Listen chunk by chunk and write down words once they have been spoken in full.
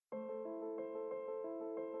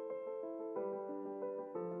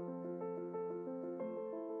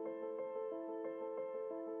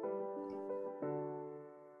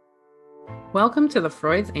Welcome to the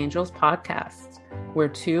Freud's Angels podcast, where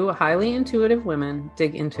two highly intuitive women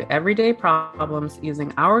dig into everyday problems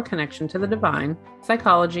using our connection to the divine,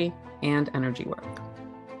 psychology, and energy work.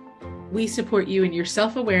 We support you in your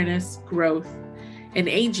self-awareness, growth, and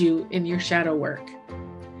aid you in your shadow work.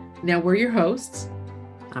 Now we're your hosts.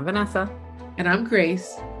 I'm Vanessa. And I'm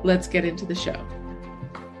Grace. Let's get into the show.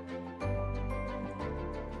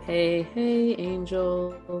 Hey,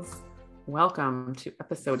 angels. Welcome to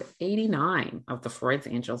episode 89 of the Freud's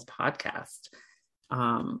Angels podcast.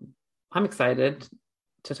 I'm excited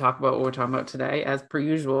to talk about what we're talking about today. As per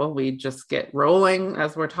usual, we just get rolling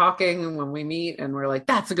as we're talking, and when we meet and we're like,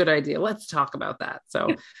 that's a good idea. Let's talk about that.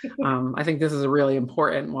 So I think this is a really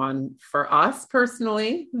important one for us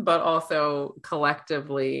personally, but also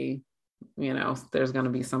collectively, there's going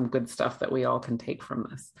to be some good stuff that we all can take from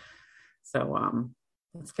this. So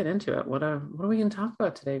let's get into it. What are we going to talk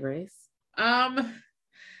about today, Grace?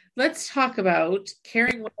 Let's talk about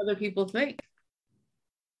caring what other people think.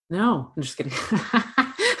 No, I'm just kidding.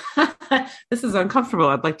 This is uncomfortable.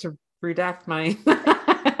 I'd like to redact my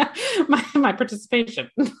my participation.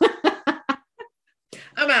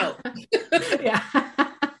 I'm out. Yeah.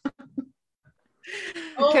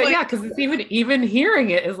 Yeah, because it's even hearing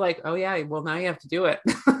it is like, oh yeah, well now you have to do it.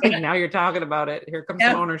 Now you're talking about it. Here comes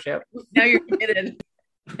some ownership. Now you're committed.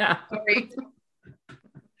 Yeah. Sorry.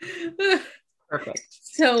 Perfect.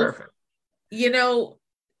 So, Perfect.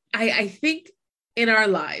 I think in our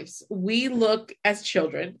lives, we look as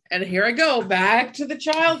children, and here I go back to the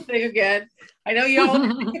child thing again. I know you all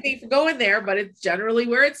look at me for going there, but it's generally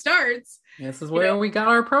where it starts. This is where we got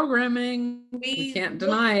our programming. We can't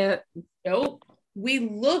deny it. Nope. We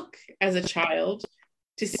look as a child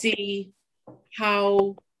to see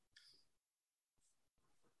how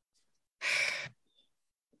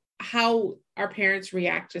our parents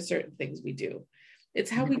react to certain things we do.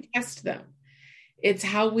 It's how we test them. It's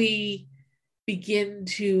how we begin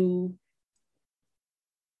to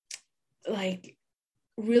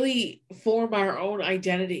really form our own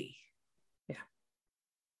identity. Yeah.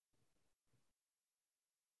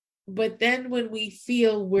 But then when we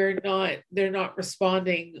feel they're not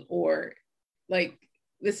responding, or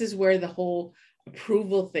this is where the whole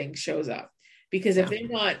approval thing shows up. Because if they're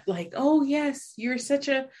not like, oh yes, you're such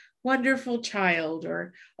a wonderful child,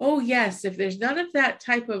 or, oh yes, if there's none of that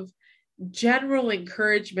type of general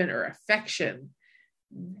encouragement or affection,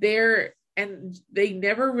 they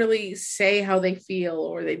never really say how they feel,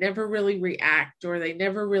 or they never really react, or they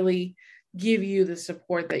never really give you the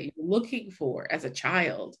support that you're looking for as a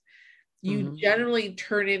child, you generally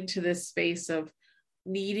turn into this space of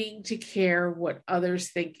needing to care what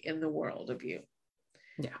others think in the world of you.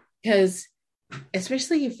 Yeah. Because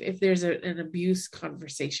especially if there's an abuse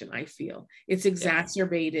conversation, I feel it's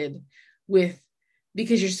exacerbated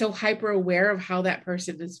because you're so hyper aware of how that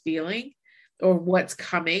person is feeling or what's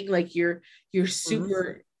coming. Like you're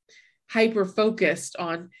super hyper focused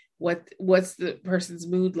on what's the person's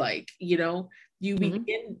mood like, you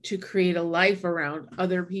begin to create a life around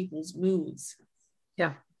other people's moods.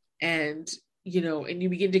 Yeah. And you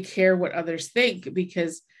begin to care what others think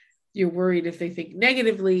because you're worried if they think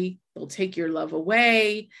negatively, they'll take your love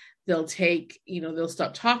away. They'll they'll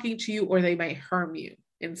stop talking to you, or they might harm you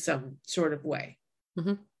in some sort of way.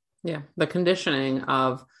 Mm-hmm. Yeah. The conditioning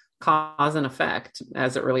of cause and effect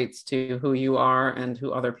as it relates to who you are and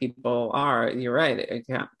who other people are. You're right. It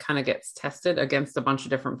kind of gets tested against a bunch of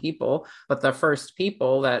different people, but the first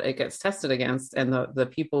people that it gets tested against and the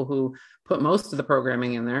people who put most of the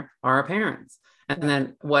programming in there are our parents. And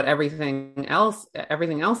then everything else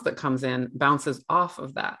that comes in bounces off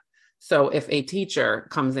of that. So if a teacher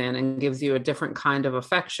comes in and gives you a different kind of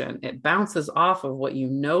affection, it bounces off of what you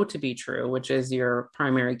know to be true, which is your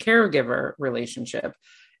primary caregiver relationship.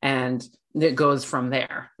 And it goes from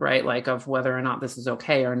there, right? Like of whether or not this is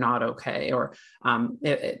okay or not okay, or,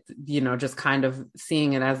 just kind of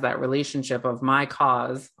seeing it as that relationship of my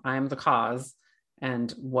cause, I am the cause,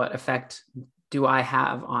 and what effect do I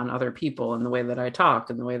have on other people in the way that I talk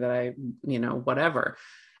and the way that I, whatever.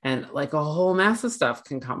 And like a whole mass of stuff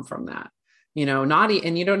can come from that,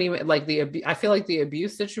 and you don't even I feel like the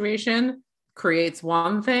abuse situation creates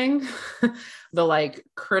one thing. The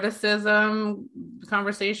criticism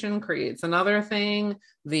conversation creates another thing.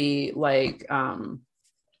 The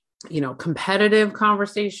competitive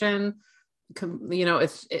conversation,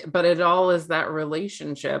 but it all is that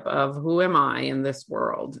relationship of who am I in this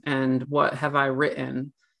world and what have I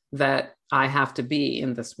written that I have to be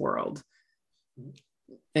in this world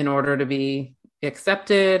in order to be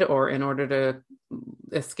accepted or in order to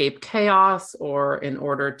escape chaos or in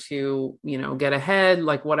order to, get ahead,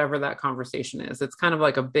 like whatever that conversation is. It's kind of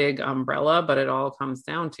like a big umbrella, but it all comes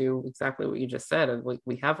down to exactly what you just said.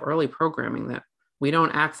 We have early programming that we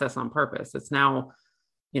don't access on purpose. It's now,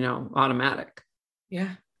 automatic.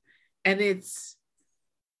 Yeah. And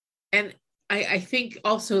I think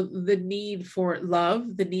also the need for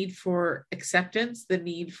love, the need for acceptance, the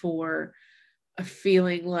need for a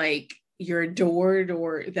feeling like you're adored,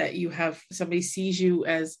 or that you have somebody sees you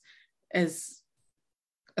as a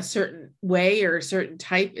certain way or a certain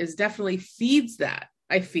type, is definitely feeds that.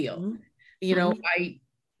 I feel, mm-hmm.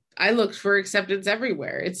 I looked for acceptance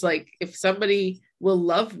everywhere. It's like, if somebody will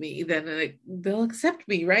love me, then they'll accept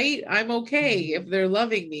me, right? I'm okay if they're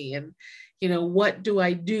loving me. And, what do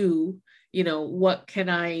I do? What can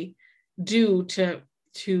I do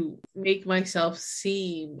to make myself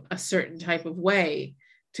seem a certain type of way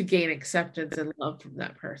to gain acceptance and love from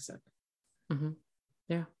that person? Mm-hmm.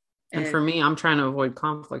 Yeah. And for me, I'm trying to avoid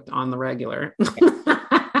conflict on the regular.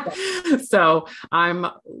 So I'm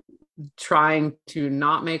trying to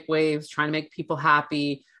not make waves, trying to make people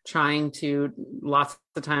happy, trying to lots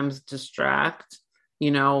of times distract,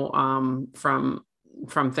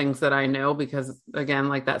 from things that I know, because again,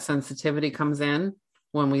 like that sensitivity comes in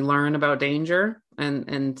when we learn about danger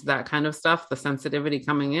and that kind of stuff, the sensitivity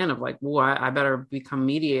coming in of like, whoa, I better become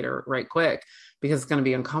mediator right quick, because it's going to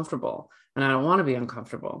be uncomfortable and I don't want to be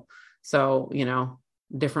uncomfortable. So,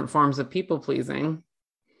 different forms of people pleasing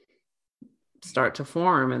start to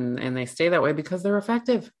form, and they stay that way because they're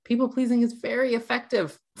effective. People pleasing is very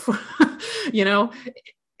effective,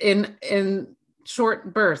 in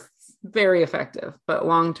short bursts, very effective, but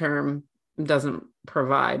long-term doesn't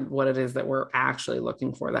provide what it is that we're actually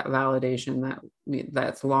looking for, that validation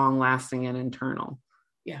that's long lasting and internal.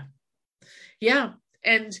 Yeah. Yeah.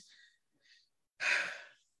 And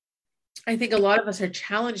I think a lot of us are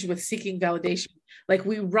challenged with seeking validation. Like,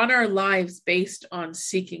 we run our lives based on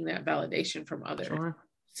seeking that validation from others. Sure.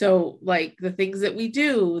 So like the things that we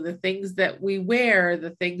do, the things that we wear,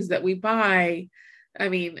 the things that we buy. I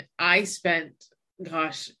mean, I spent,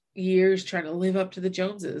 years trying to live up to the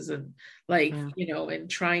Joneses, and and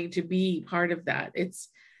trying to be part of that. It's,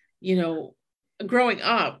 growing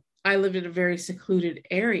up, I lived in a very secluded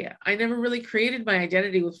area. I never really created my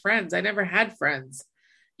identity with friends. I never had friends.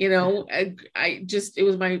 I just, it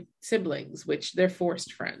was my siblings, which they're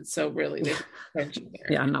forced friends. So really there's tension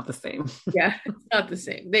there. Yeah, not the same. Yeah, it's not the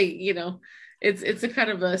same. They, it's a kind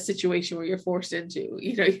of a situation where you're forced into,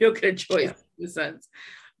 you don't get a choice in a sense.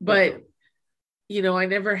 But,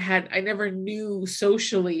 I never knew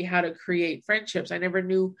socially how to create friendships. I never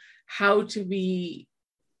knew how to be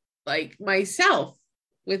like myself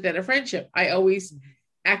within a friendship. I always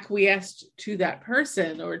acquiesced to that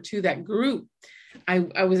person or to that group.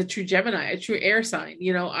 I was a true Gemini, a true air sign.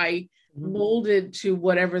 I molded to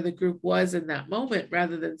whatever the group was in that moment,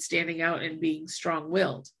 rather than standing out and being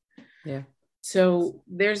strong-willed. Yeah. So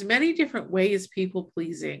there's many different ways people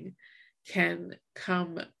pleasing can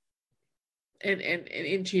come and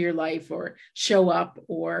into your life, or show up,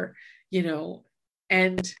 or,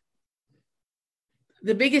 and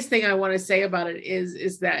the biggest thing I want to say about it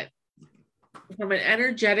is that from an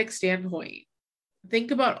energetic standpoint,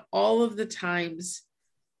 think about all of the times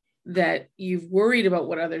that you've worried about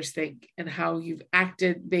what others think and how you've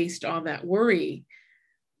acted based on that worry.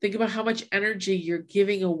 Think about how much energy you're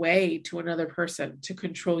giving away to another person to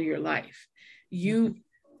control your life.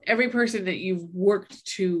 Every person that you've worked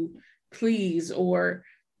to please, or,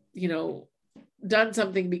 done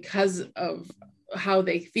something because of how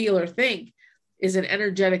they feel or think, is an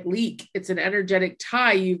energetic leak. It's an energetic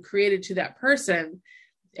tie you've created to that person,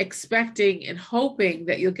 expecting and hoping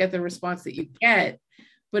that you'll get the response that you get.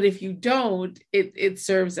 But if you don't, it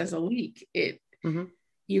serves as a leak.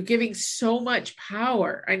 You're giving so much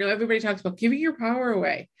power. I know everybody talks about giving your power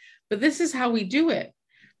away, but this is how we do it.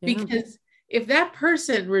 Yeah. Because if that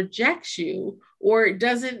person rejects you, or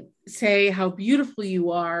doesn't say how beautiful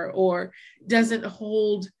you are, or doesn't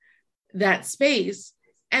hold that space,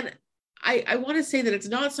 and I want to say that it's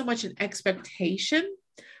not so much an expectation,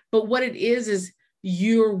 but what it is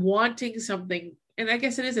you're wanting something. And I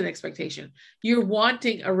guess it is an expectation. You're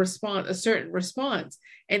wanting a response, a certain response.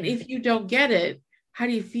 And if you don't get it, how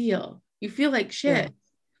do you feel? You feel like shit. Yeah.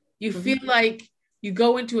 You feel like you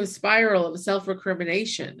go into a spiral of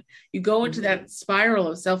self-recrimination. You go into that spiral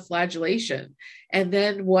of self-flagellation. And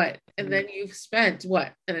then what? And then you've spent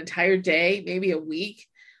an entire day, maybe a week,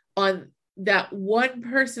 on that one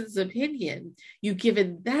person's opinion. You've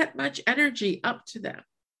given that much energy up to them.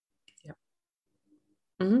 Yep.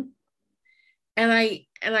 Mm-hmm. And I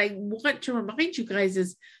want to remind you guys,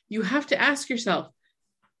 is you have to ask yourself,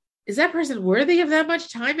 is that person worthy of that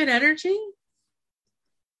much time and energy?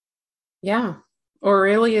 Yeah. Or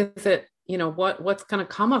really is it, what's going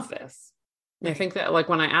to come of this? Right. I think that like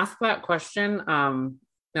when I ask that question, and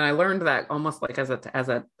I learned that almost like as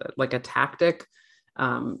a like a tactic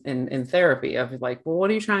in therapy of like, well, what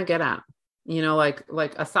are you trying to get at?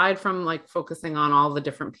 Like aside from like focusing on all the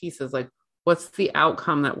different pieces, like what's the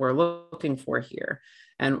outcome that we're looking for here?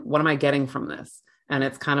 And what am I getting from this? And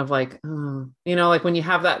it's kind of like, like when you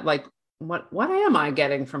have that, like, what am I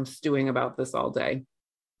getting from stewing about this all day? Yeah.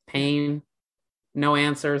 Pain, no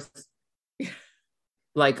answers,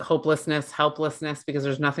 like hopelessness, helplessness, because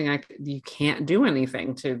there's nothing you can't do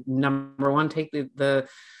anything to, number one, take the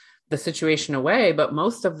situation away. But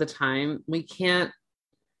most of the time we can't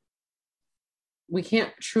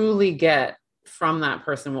truly get from that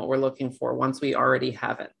person what we're looking for once we already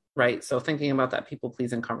have it. Right. So thinking about that people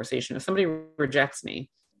pleasing conversation, if somebody rejects me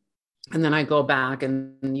and then I go back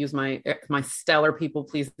and use my stellar people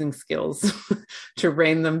pleasing skills to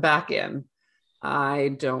rein them back in, I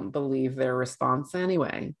don't believe their response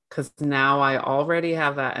anyway, because now I already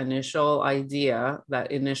have that initial idea,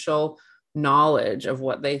 that initial knowledge of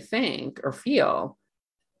what they think or feel.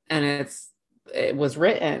 And it was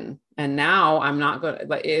written. And now I'm not going to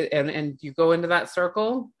like it, and you go into that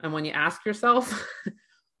circle. And when you ask yourself,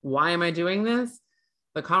 why am I doing this?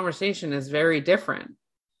 The conversation is very different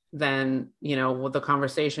than, with the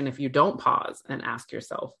conversation if you don't pause and ask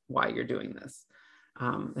yourself why you're doing this.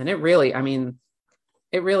 And it really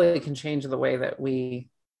can change the way that we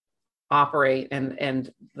operate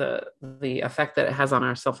and the effect that it has on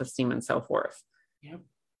our self-esteem and self-worth. Yep.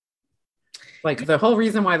 Like the whole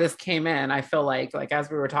reason why this came in, I feel like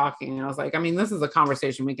as we were talking, I was like, I mean, this is a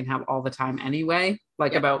conversation we can have all the time anyway,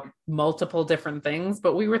 like about multiple different things.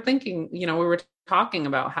 But we were thinking, we were talking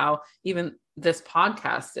about how even this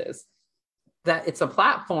podcast is, that it's a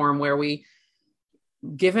platform where we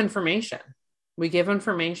give information. We give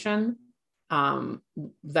information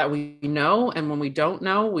that we know, and when we don't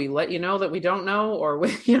know, we let you know that we don't know, or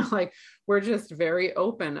like we're just very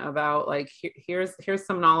open about like here's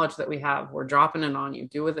some knowledge that we have. We're dropping it on you.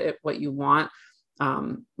 Do with it what you want.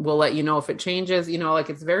 We'll let you know if it changes. Like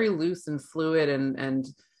it's very loose and fluid,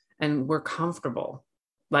 and we're comfortable.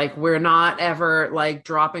 Like we're not ever like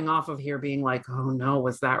dropping off of here being like, oh no,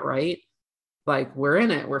 was that right? Like we're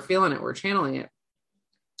in it, we're feeling it, we're channeling it.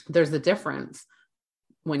 There's a difference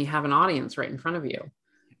when you have an audience right in front of you.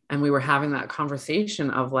 And we were having that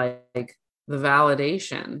conversation of like the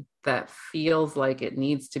validation that feels like it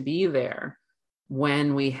needs to be there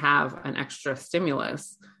when we have an extra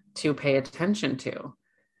stimulus to pay attention to.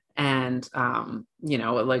 And,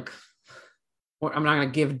 like, I'm not going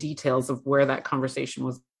to give details of where that conversation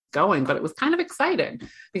was going, but it was kind of exciting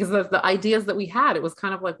because of the ideas that we had. It was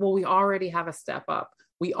kind of like, well, we already have a step up.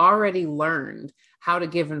 We already learned how to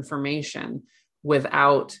give information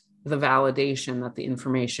without the validation that the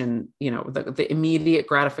information, the immediate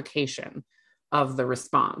gratification of the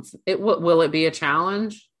response. Will it be a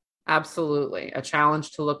challenge? Absolutely. A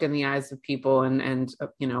challenge to look in the eyes of people and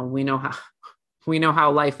we know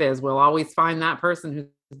how life is. We'll always find that person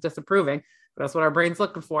who's disapproving. That's what our brain's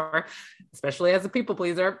looking for, especially as a people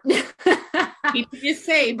pleaser. Keeping you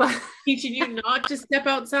safe, but teaching you not to step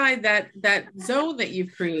outside that zone that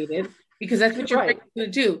you've created, because that's what your brain's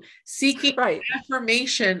going to do. Seeking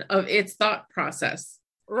affirmation of its thought process.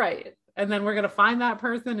 Right. And then we're going to find that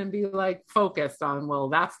person and be like focused on, well,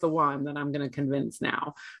 that's the one that I'm going to convince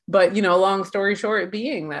now. But, long story short,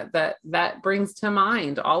 being that brings to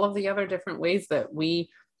mind all of the other different ways that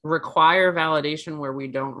we require validation where we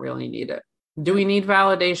don't really need it. Do we need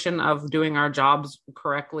validation of doing our jobs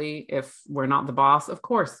correctly if we're not the boss? Of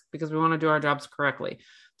course, because we want to do our jobs correctly.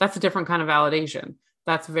 That's a different kind of validation.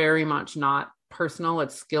 That's very much not personal.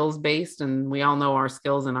 It's skills based. And we all know our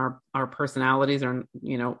skills and our personalities are,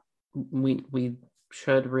 we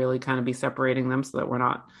should really kind of be separating them so that we're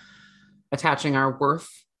not attaching our worth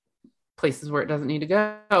places where it doesn't need to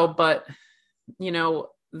go. But,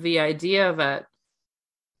 the idea that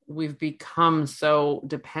we've become so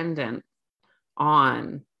dependent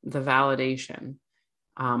on the validation,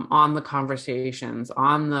 on the conversations,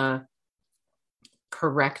 on the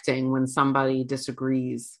correcting when somebody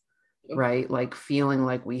disagrees, right? Like feeling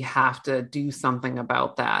like we have to do something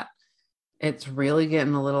about that. It's really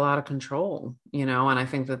getting a little out of control, and I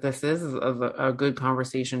think that this is a good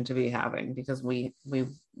conversation to be having because we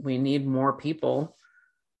need more people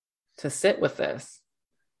to sit with this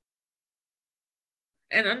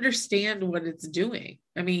and understand what it's doing.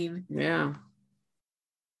 I mean, yeah.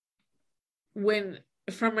 When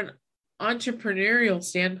from an entrepreneurial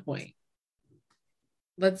standpoint,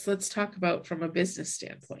 let's talk about from a business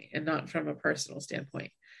standpoint and not from a personal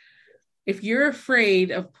standpoint. If you're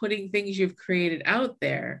afraid of putting things you've created out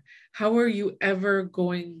there, how are you ever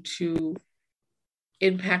going to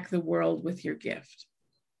impact the world with your gift?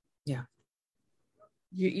 Yeah.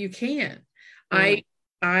 You can. Yeah.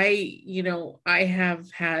 I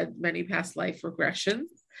have had many past life regressions,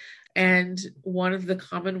 and one of the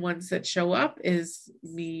common ones that show up is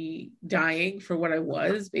me dying for what I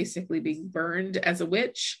was, basically being burned as a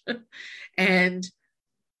witch. And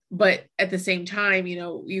but at the same time,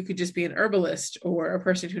 you could just be an herbalist or a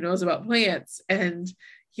person who knows about plants, and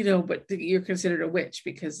but you're considered a witch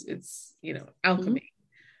because it's alchemy.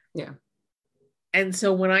 Yeah. And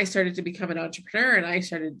so when I started to become an entrepreneur and I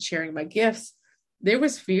started sharing my gifts, there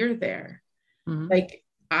was fear there. Mm-hmm. Like,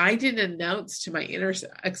 I didn't announce to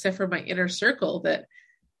except for my inner circle that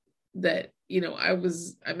I'm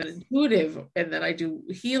an intuitive and that I do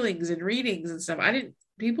healings and readings and stuff.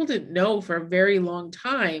 People didn't know for a very long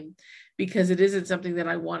time, because it isn't something that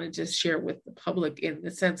I wanted to share with the public, in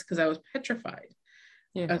the sense, because I was petrified.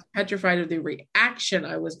 Yeah. I was petrified of the reaction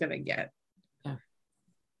I was going to get. Yeah.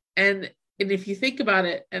 And if you think about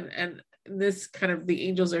it, and this kind of, the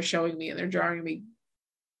angels are showing me and they're drawing me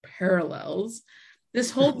parallels,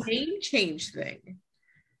 this whole name change thing.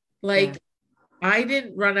 Like, I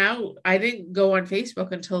didn't go on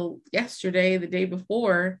Facebook until yesterday, the day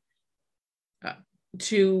before,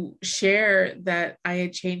 to share that I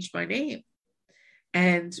had changed my name.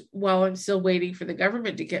 And while I'm still waiting for the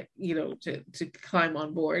government to get, to climb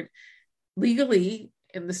on board, legally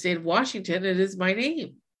in the state of Washington, it is my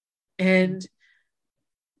name. And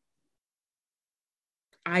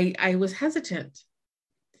I was hesitant.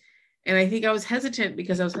 And I think I was hesitant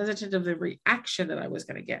because I was hesitant of the reaction that I was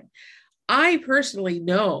going to get. I personally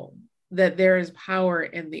know that there is power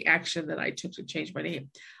in the action that I took to change my name.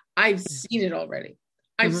 I've seen it already.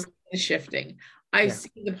 I've seen the shifting. I've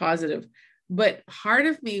seen the positive. But part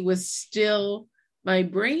of me was still, my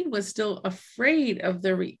brain was still afraid of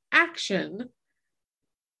the reaction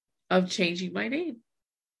of changing my name.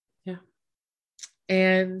 Yeah.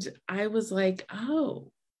 And I was like,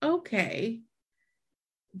 oh, okay.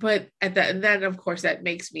 But and then of course that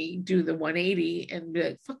makes me do the 180 and be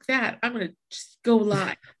like, fuck that, I'm gonna just go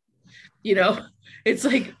live. It's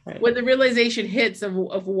like, right, when the realization hits of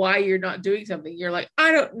why you're not doing something, you're like,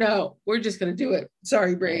 I don't know, we're just gonna do it.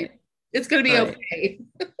 Sorry, brain. Right. It's gonna be okay.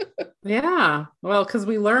 Yeah, well, because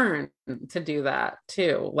we learn to do that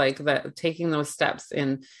too, like that, taking those steps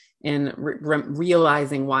in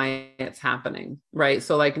realizing why it's happening, right?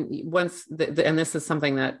 So like, once and this is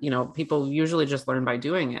something that people usually just learn by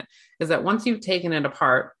doing it, is that once you've taken it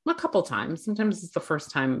apart a couple times, sometimes it's the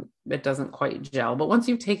first time it doesn't quite gel, but once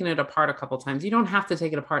you've taken it apart a couple times, you don't have to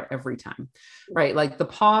take it apart every time, right? Like, the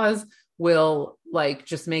pause will like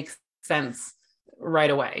just make sense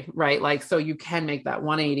right away, right? Like, so you can make that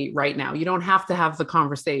 180 right now. You don't have to have the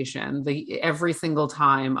conversation every single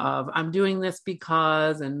time of, I'm doing this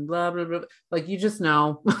because, and blah, blah, blah. Like, you just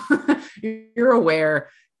know, you're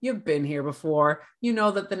aware, you've been here before,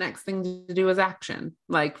 that the next thing to do is action.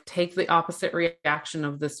 Like, take the opposite reaction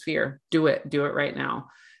of this fear, do it right now,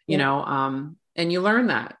 and you learn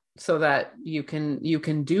that so that you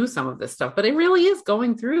can do some of this stuff. But it really is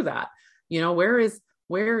going through that, where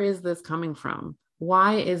is this coming from?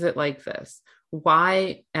 Why is it like this?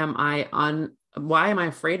 Why am I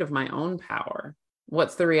afraid of my own power?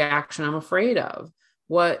 What's the reaction I'm afraid of?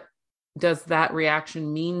 What does that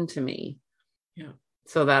reaction mean to me? Yeah.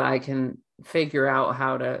 So that I can figure out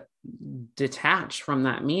how to detach from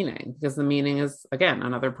that meaning, because the meaning is, again,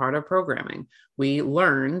 another part of programming. We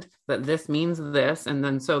learned that this means this, and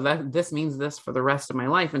then so that this means this for the rest of my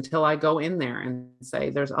life, until I go in there and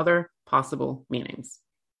say, there's other possible meanings.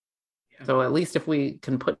 So at least if we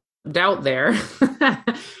can put doubt there,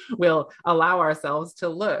 we'll allow ourselves to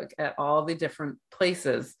look at all the different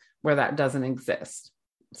places where that doesn't exist.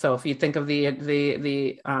 So if you think of the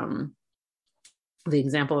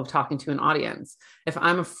example of talking to an audience, if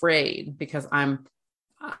I'm afraid because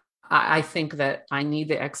I think that I need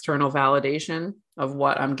the external validation of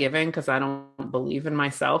what I'm giving, because I don't believe in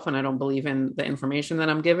myself and I don't believe in the information that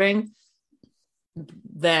I'm giving,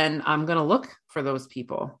 then I'm going to look for those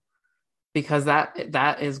people, because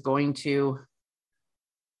that is going to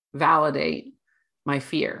validate my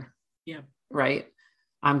fear. Yeah. Right.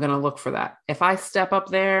 I'm going to look for that. If I step up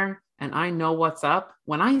there and I know what's up,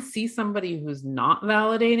 when I see somebody who's not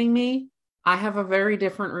validating me, I have a very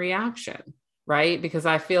different reaction, right? Because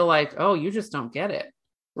I feel like, oh, you just don't get it.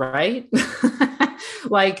 Right.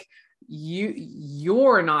 Like,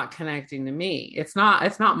 you're not connecting to me. It's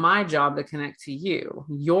not my job to connect to you.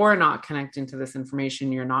 You're not connecting to this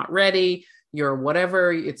information. You're not ready. You're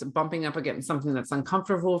whatever. It's bumping up against something that's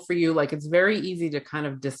uncomfortable for you. Like, it's very easy to kind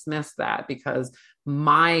of dismiss that because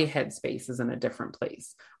my headspace is in a different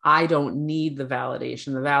place. I don't need the validation.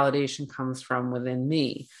 The validation comes from within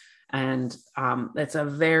me. And it's a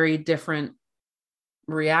very different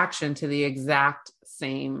reaction to the exact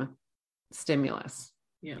same stimulus.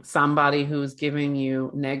 Yeah. Somebody who's giving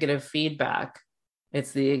you negative feedback,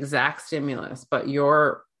 it's the exact stimulus, but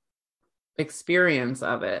your experience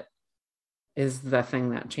of it is the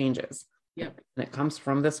thing that changes. Yep. And it comes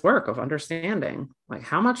from this work of understanding, like,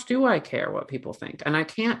 how much do I care what people think? And I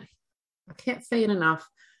can't say it enough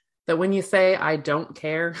that when you say I don't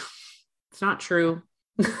care, it's not true.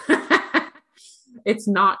 It's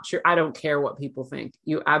not true. I don't care what people think.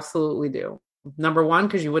 You absolutely do. Number one,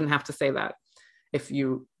 because you wouldn't have to say that if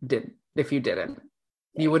you didn't.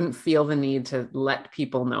 You wouldn't feel the need to let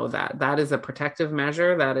people know that. That is a protective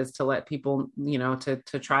measure. That is to let people,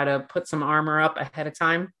 to try to put some armor up ahead of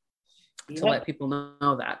time to let people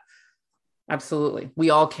know that. Absolutely. We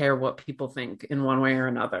all care what people think in one way or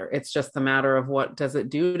another. It's just a matter of what does it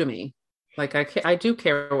do to me? Like, I do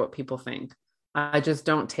care what people think. I just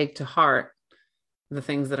don't take to heart the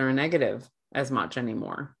things that are negative as much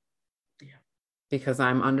anymore. Yeah. Because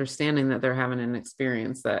I'm understanding that they're having an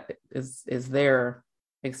experience that is their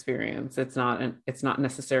experience. It's not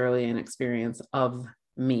necessarily an experience of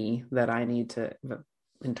me that I need to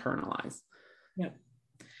internalize. Yeah.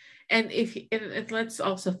 And let's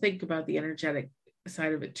also think about the energetic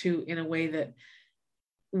side of it too, in a way that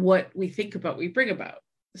what we think about, we bring about.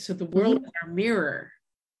 So the world is our mirror.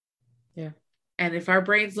 Yeah. And if our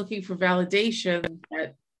brain's looking for validation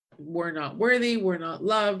that we're not worthy, we're not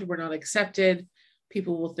loved, we're not accepted,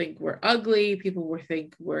 people will think we're ugly, people will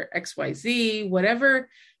think we're XYZ, whatever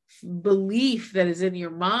belief that is in your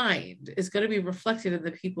mind is going to be reflected in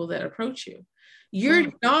the people that approach you.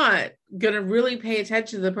 You're not going to really pay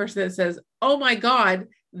attention to the person that says, oh my God,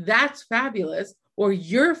 that's fabulous, or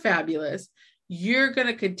you're fabulous. You're going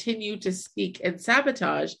to continue to seek and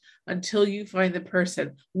sabotage until you find the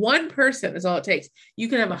person. One person is all it takes. You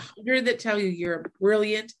can have 100 that tell you you're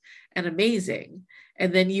brilliant and amazing,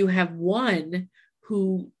 and then you have one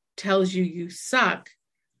who tells you you suck.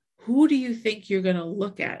 Who do you think you're going to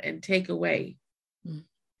look at and take away?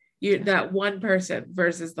 That one person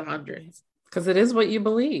versus the hundreds. Because it is what you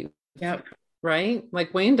believe. Yep. Right?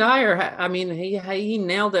 Like Wayne Dyer, I mean, he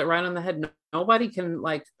nailed it right on the head. Nobody can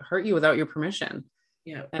like hurt you without your permission.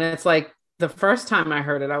 Yeah. And it's like the first time I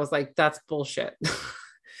heard it, I was like, that's bullshit.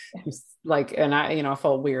 Like, and I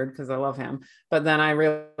felt weird because I love him. But then I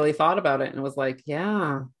really thought about it and was like,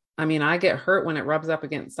 yeah, I mean, I get hurt when it rubs up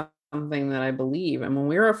against something that I believe. And when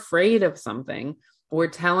we're afraid of something, we're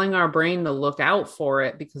telling our brain to look out for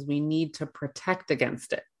it because we need to protect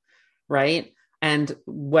against it. Right. And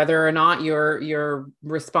whether or not your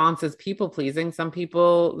response is people pleasing, some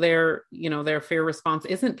people, their fear response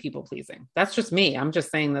isn't people pleasing. That's just me. I'm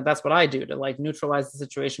just saying that that's what I do to like neutralize the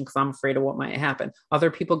situation because I'm afraid of what might happen.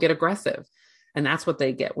 Other people get aggressive, and that's what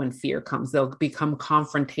they get when fear comes. They'll become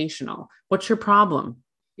confrontational. What's your problem?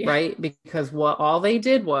 Yeah. Right? Because what all they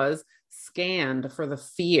did was scanned for the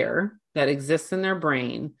fear that exists in their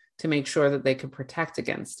brain to make sure that they could protect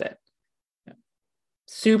against it.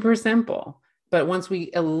 Super simple. But once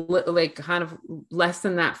we like kind of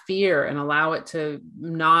lessen that fear and allow it to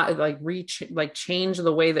not like change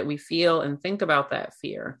the way that we feel and think about that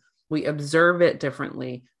fear, we observe it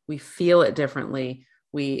differently. We feel it differently.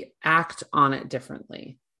 We act on it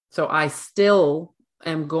differently. So I still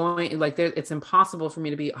am going like it's impossible for me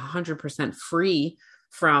to be 100% free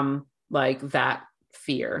from like that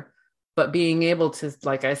fear, but being able to,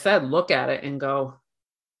 like I said, look at it and go,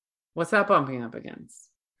 what's that bumping up against?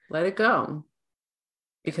 Let it go.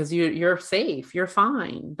 Because you're safe, you're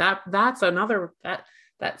fine. That's another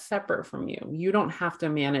that's separate from you. You don't have to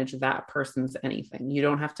manage that person's anything. You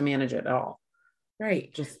don't have to manage it at all.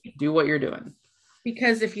 Right. Just do what you're doing.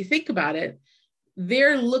 Because if you think about it,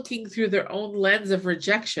 they're looking through their own lens of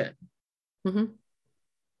rejection. Mm-hmm.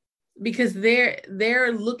 Because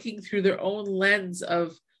they're looking through their own lens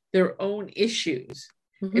of their own issues.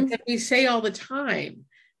 Mm-hmm. It's like we say all the time,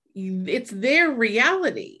 it's their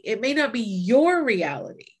reality. It may not be your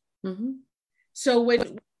reality. Mm-hmm. So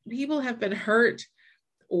when people have been hurt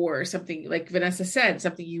or something, like Vanessa said,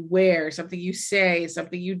 something you wear, something you say,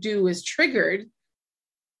 something you do is triggered,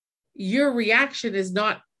 your reaction is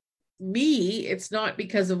not me. It's not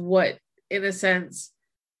because of what, in a sense,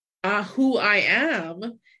 who I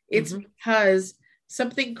am. It's because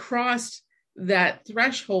something crossed that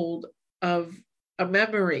threshold of a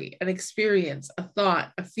memory, an experience, a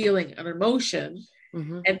thought, a feeling, an emotion.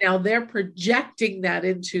 Mm-hmm. And now they're projecting that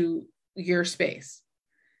into your space.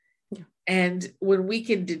 Yeah. And when we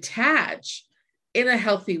can detach in a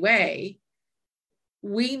healthy way,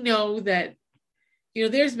 we know that, you know,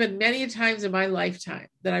 there's been many times in my lifetime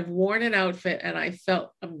that I've worn an outfit and I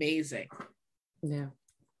felt amazing. Yeah.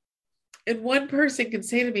 And one person can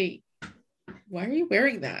say to me, why are you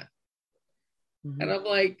wearing that? Mm-hmm. And I'm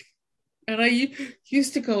like, and I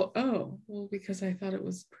used to go, oh, well, because I thought it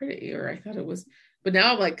was pretty, or I thought it was, but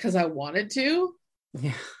now I'm like, because I wanted to.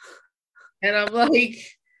 Yeah. And I'm like,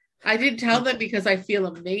 I didn't tell them because I feel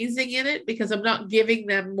amazing in it, because I'm not giving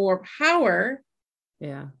them more power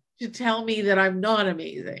to tell me that I'm not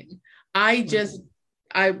amazing. I just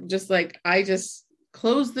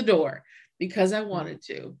closed the door because I wanted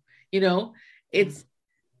to, you know, it's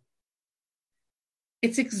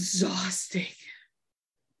exhausting.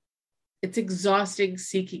 It's exhausting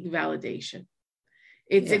seeking validation.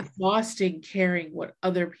 It's exhausting caring what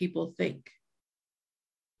other people think.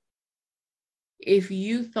 If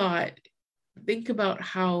you think about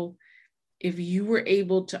how, if you were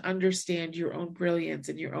able to understand your own brilliance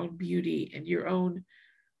and your own beauty and your own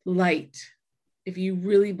light, if you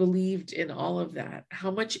really believed in all of that,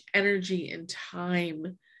 how much energy and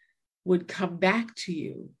time would come back to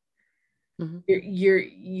you. Mm-hmm.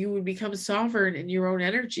 You would become sovereign in your own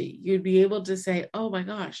energy. You'd be able to say, oh my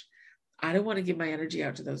gosh, I don't want to give my energy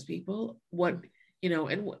out to those people. What, you know,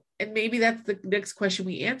 and maybe that's the next question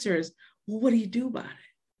we answer is, well, what do you do about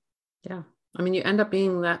it? Yeah. I mean, you end up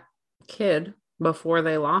being that kid before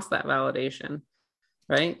they lost that validation,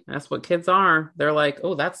 right? That's what kids are. They're like,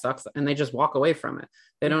 oh, that sucks. And they just walk away from it.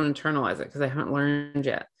 They don't internalize it because they haven't learned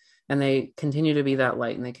yet. And they continue to be that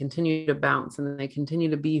light, and they continue to bounce, and they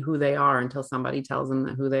continue to be who they are until somebody tells them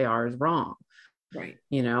that who they are is wrong. Right.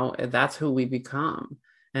 You know, that's who we become.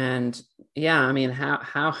 And yeah, I mean,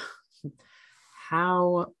 how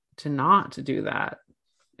to not do that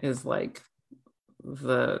is like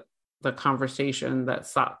the conversation that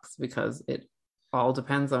sucks, because it all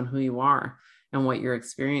depends on who you are and what your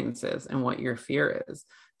experience is and what your fear is.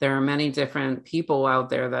 There are many different people out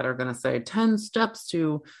there that are going to say 10 steps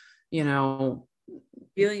to, you know,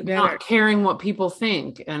 feeling better, not caring what people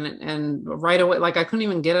think, and right away, like I couldn't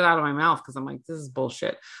even get it out of my mouth because I'm like, this is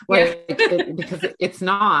bullshit, like because it's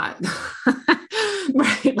not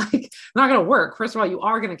right, like it's not going to work. First of all, you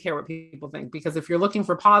are going to care what people think, because if you're looking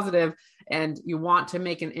for positive and you want to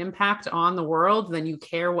make an impact on the world, then you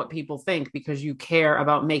care what people think because you care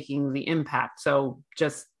about making the impact. So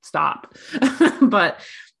just stop. But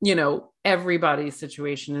you know, everybody's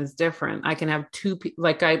situation is different. I can have two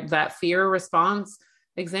that fear response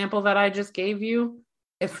example that I just gave you.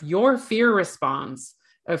 If your fear response,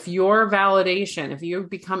 if your validation, if you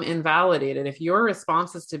become invalidated, if your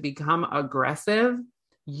response is to become aggressive,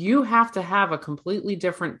 you have to have a completely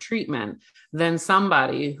different treatment than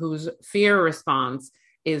somebody whose fear response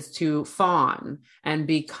is to fawn and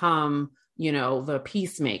become, you know, the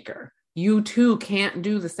peacemaker. You too can't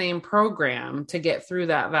do the same program to get through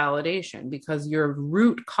that validation, because your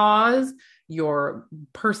root cause, your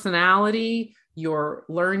personality, your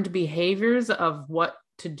learned behaviors of what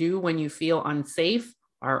to do when you feel unsafe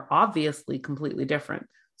are obviously completely different.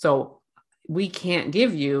 So we can't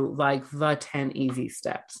give you like the 10 easy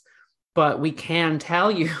steps, but we can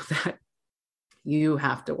tell you that you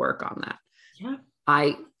have to work on that. Yeah.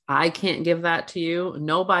 I can't give that to you.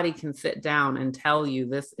 Nobody can sit down and tell you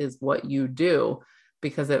this is what you do,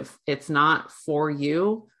 because if it's not for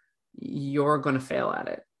you, you're going to fail at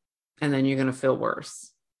it. And then you're going to feel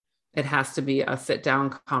worse. It has to be a sit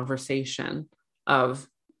down conversation of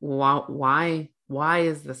why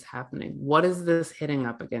is this happening? What is this hitting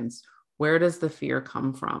up against? Where does the fear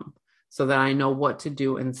come from? So that I know what to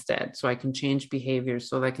do instead. So I can change behaviors,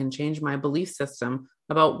 so that I can change my belief system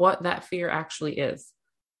about what that fear actually is.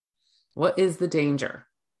 What is the danger?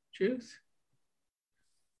 Truth.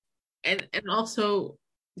 And also,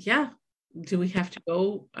 yeah, do we have to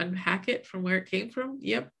go unpack it from where it came from?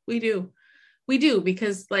 Yep, we do. We do,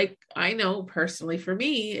 because like, I know personally for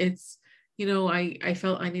me, it's, you know, I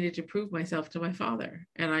felt I needed to prove myself to my father,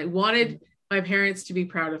 and I wanted my parents to be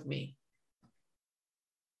proud of me.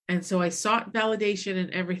 And so I sought validation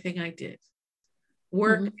in everything I did.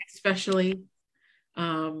 Work, especially,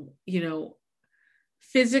 you know,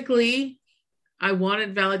 physically, I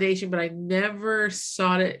wanted validation, but I never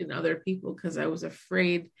sought it in other people because I was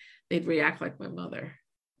afraid they'd react like my mother.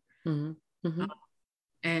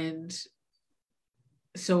 And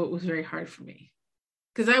so it was very hard for me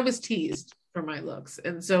because I was teased for my looks.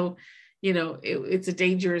 And so, you know, it's a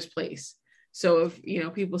dangerous place. So if,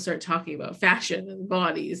 people start talking about fashion and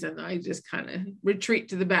bodies, and I just kind of retreat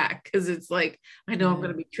to the back, because it's like, I know I'm going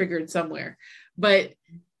to be triggered somewhere. But,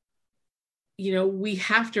 we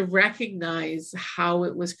have to recognize how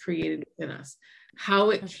it was created within us,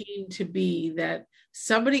 how it came to be that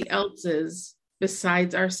somebody else's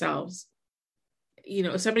besides ourselves,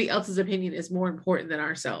 somebody else's opinion is more important than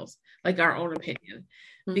ourselves, like our own opinion,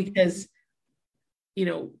 because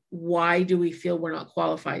why do we feel we're not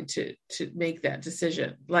qualified to make that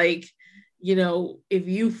decision? Like, if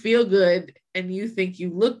you feel good and you think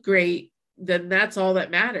you look great, then that's all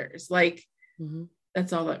that matters. Like,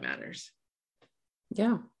 that's all that matters.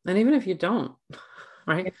 Yeah. And even if you don't,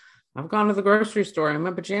 right? I've gone to the grocery store in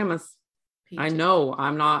my pajamas. I know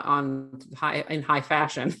I'm not in high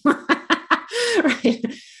fashion, right?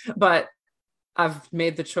 But I've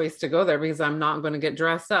made the choice to go there because I'm not going to get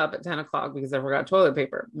dressed up at 10 o'clock because I forgot toilet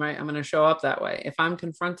paper, right? I'm going to show up that way. If I'm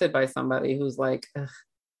confronted by somebody who's like, ugh,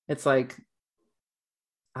 it's like,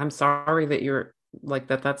 I'm sorry that you're like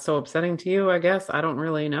that. That's so upsetting to you, I guess. I don't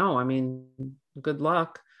really know. I mean, good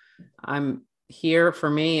luck. I'm here for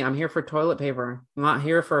me. I'm here for toilet paper. I'm not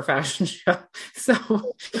here for a fashion show. So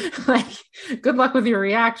like, good luck with your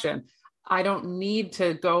reaction. I don't need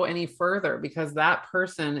to go any further because that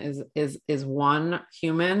person is one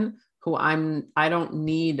human who I don't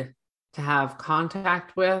need to have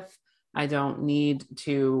contact with. I don't need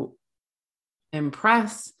to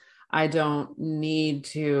impress. I don't need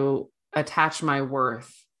to attach my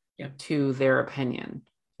worth to their opinion,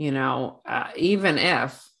 even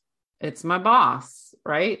if it's my boss,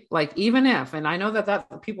 right? Like, even if, and I know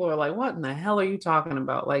that people are like, what in the hell are you talking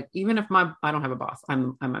about? Like, even if I don't have a boss,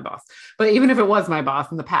 I'm my boss, but even if it was my boss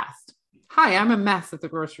in the past, hi, I'm a mess at the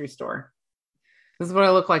grocery store. This is what I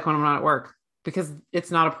look like when I'm not at work, because it's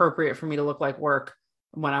not appropriate for me to look like work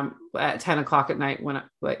when I'm at 10 o'clock at night, when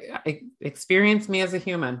I experience me as a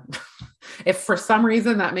human. If for some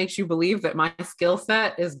reason that makes you believe that my skill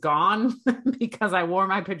set is gone because I wore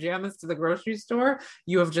my pajamas to the grocery store,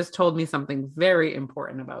 you have just told me something very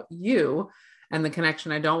important about you and the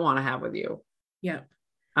connection I don't want to have with you. Yeah.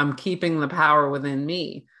 I'm keeping the power within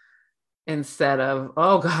me instead of,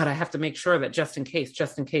 oh God, I have to make sure that just in case.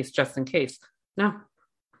 No,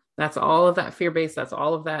 that's all of that fear-based. That's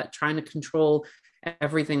all of that trying to control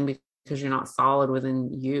everything because you're not solid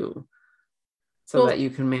within you, so that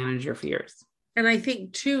you can manage your fears. And I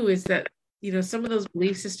think too is that some of those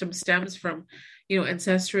belief systems stems from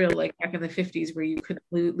ancestral, like back in the 50s, where you couldn't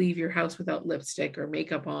leave your house without lipstick or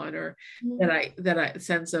makeup on, or that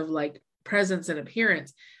sense of like presence and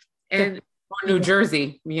appearance. And New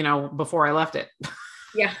Jersey, before I left it.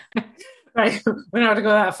 Yeah. Right. We don't have to go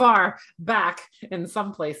that far back in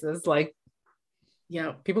some places. Like,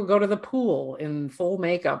 people go to the pool in full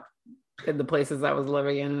makeup in the places I was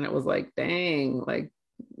living in. And it was like, dang, like,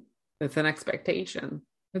 it's an expectation.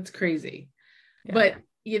 That's crazy. Yeah. But,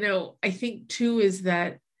 I think too is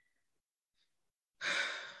that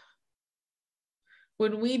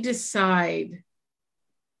when we decide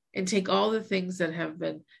and take all the things that have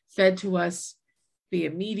been fed to us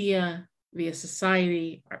via media, via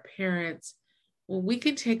society, our parents, when we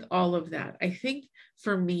can take all of that, I think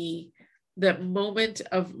for me, the moment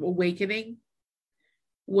of awakening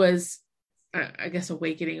was, I guess,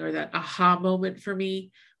 awakening, or that aha moment for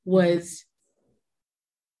me was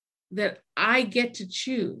that I get to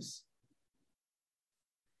choose.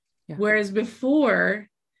 Yeah. Whereas before,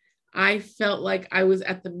 I felt like I was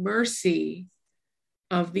at the mercy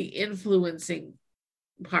of the influencing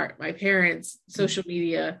part, my parents, social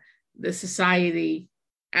media, the society,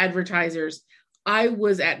 advertisers. I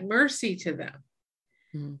was at mercy to them.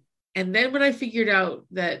 Mm. And then when I figured out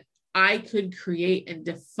that I could create and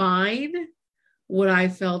define what I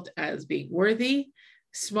felt as being worthy,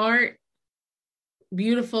 smart,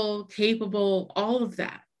 beautiful, capable, all of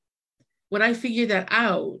that. When I figured that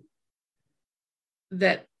out,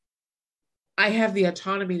 that I have the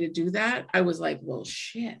autonomy to do that, I was like, well,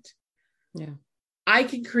 shit. Yeah. I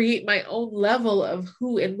can create my own level of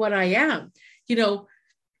who and what I am.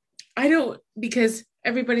 I don't, because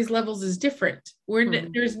everybody's levels is different.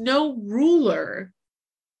 There's no ruler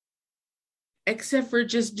except for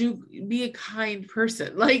just be a kind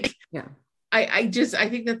person. Like, yeah. I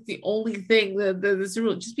think that's the only thing that's the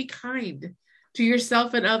rule. Just be kind to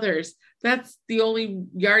yourself and others. That's the only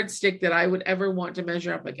yardstick that I would ever want to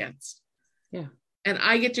measure up against. Yeah. And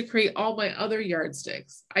I get to create all my other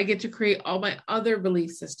yardsticks. I get to create all my other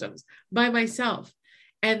belief systems by myself.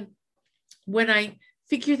 And when I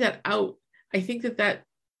figure that out, I think that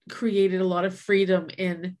created a lot of freedom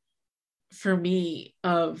for me,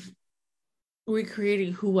 of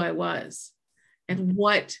recreating who I was and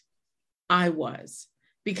what I was,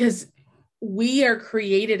 because we are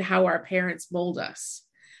created how our parents mold us.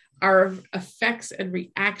 Our effects and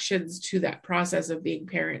reactions to that process of being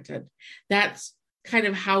parented. That's kind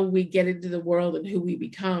of how we get into the world and who we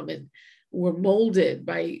become. And we're molded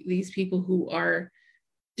by these people who are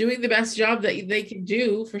doing the best job that they can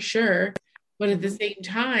do, for sure. But at the same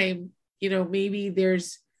time, you know, maybe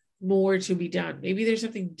there's more to be done. Maybe there's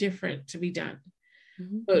something different to be done.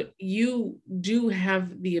 Mm-hmm. But you do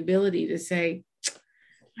have the ability to say,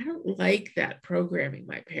 I don't like that programming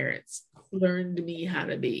my parents learned me how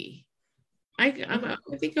to be. I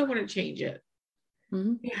think I want to change it.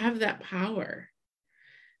 Mm-hmm. You have that power.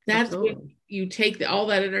 That's Absolutely. When you take all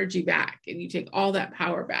that energy back, and you take all that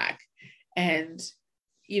power back. And,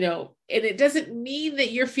 you know, and it doesn't mean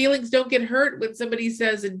that your feelings don't get hurt when somebody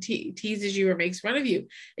says and teases you or makes fun of you.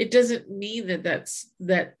 It doesn't mean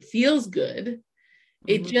that feels good. Mm-hmm.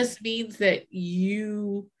 It just means that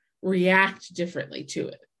you react differently to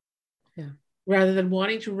it. Yeah. Rather than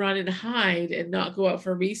wanting to run and hide and not go out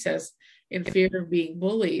for recess in fear of being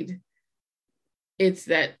bullied, it's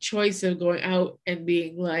that choice of going out and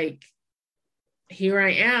being like, here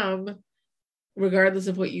I am, regardless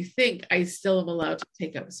of what you think, I still am allowed to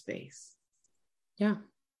take up space. Yeah.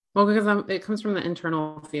 Well, because it comes from the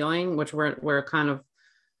internal feeling, which we're kind of,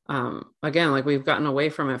 again, like we've gotten away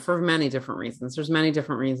from it for many different reasons. There's many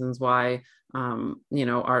different reasons why, you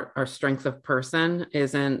know, our strength of person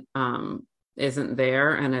isn't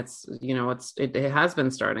there. And it's, you know, it has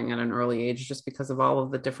been starting at an early age, just because of all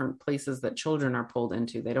of the different places that children are pulled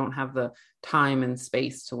into. They don't have the time and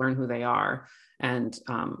space to learn who they are and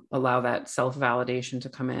allow that self-validation to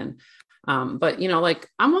come in. But, you know, like,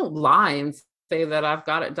 I won't lie and say that I've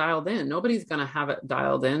got it dialed in. Nobody's going to have it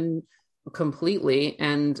dialed in completely.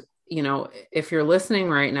 And, you know, if you're listening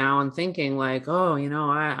right now and thinking like, oh, you know,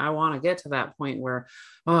 I want to get to that point where,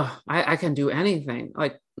 oh, I can do anything.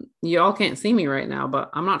 Like, you all can't see me right now, but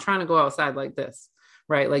I'm not trying to go outside like this,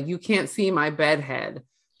 right? Like, you can't see my bed head.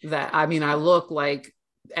 I look like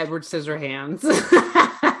Edward Scissorhands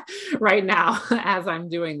right now as I'm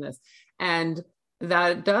doing this. And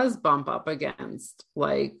that does bump up against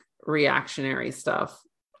like reactionary stuff,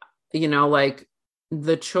 you know, like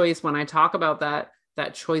the choice when I talk about that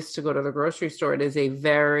choice to go to the grocery store, it is a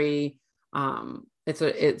very,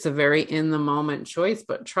 it's a very in the moment choice.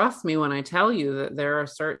 But trust me when I tell you that there are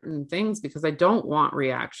certain things, because I don't want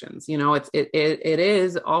reactions, you know, it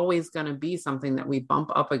is always going to be something that we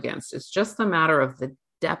bump up against. It's just a matter of the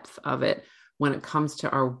depth of it when it comes to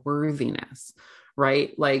our worthiness,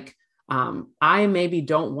 right? Like, I maybe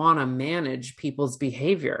don't want to manage people's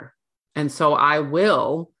behavior. And so I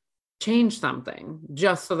will change something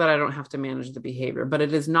just so that I don't have to manage the behavior. But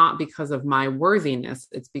it is not because of my worthiness.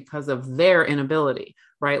 It's because of their inability,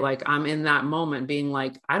 right? Like, I'm in that moment being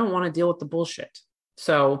like, I don't want to deal with the bullshit.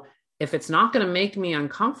 So if it's not going to make me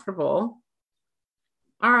uncomfortable,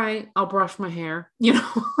 all right, I'll brush my hair, you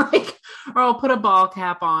know, like, or I'll put a ball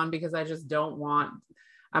cap on because I just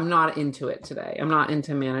I'm not into it today. I'm not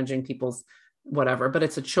into managing people's whatever, but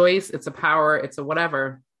it's a choice. It's a power. It's a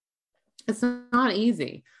whatever. It's not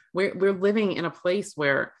easy. We're living in a place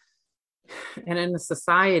where, and in a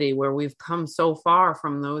society where we've come so far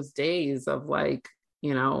from those days of like,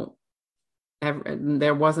 you know,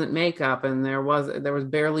 there wasn't makeup and there was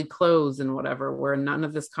barely clothes and whatever, where none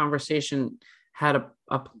of this conversation had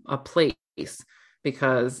a place,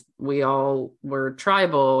 because we all were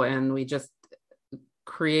tribal and we just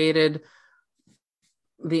created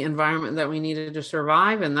the environment that we needed to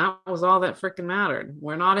survive. And that was all that freaking mattered.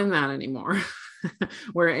 We're not in that anymore.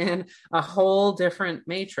 We're in a whole different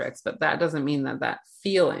matrix, but that doesn't mean that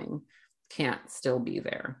feeling can't still be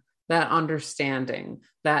there. That understanding,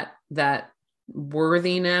 that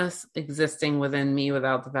worthiness existing within me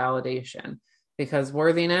without the validation, because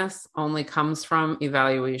worthiness only comes from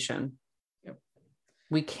evaluation. Yep.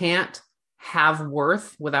 We can't have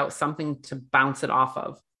worth without something to bounce it off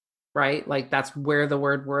of. Right? Like, that's where the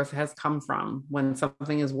word worth has come from. When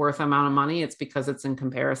something is worth amount of money, it's because it's in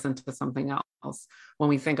comparison to something else. When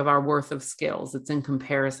we think of our worth of skills, it's in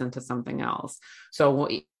comparison to something else. So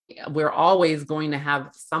we're always going to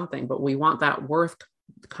have something, but we want that worth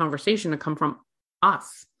conversation to come from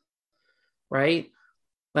us, right?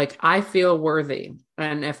 Like, I feel worthy.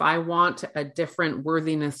 And if I want a different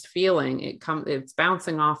worthiness feeling, it's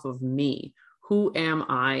bouncing off of me. Who am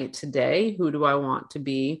I today? Who do I want to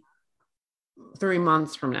be 3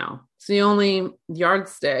 months from now? It's the only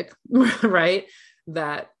yardstick, right,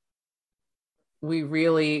 that we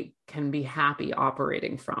really can be happy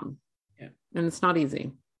operating from. Yeah. And it's not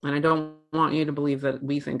easy. And I don't want you to believe that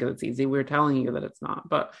we think that it's easy. We're telling you that it's not.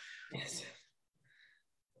 But yes,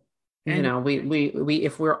 You know, we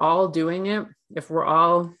if we're all doing it, if we're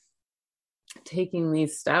all taking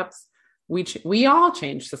these steps, we all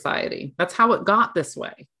change society. That's how it got this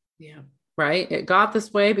way. Yeah. Right. It got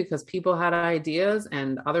this way because people had ideas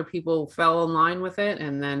and other people fell in line with it.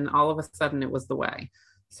 And then all of a sudden it was the way.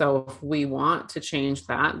 So if we want to change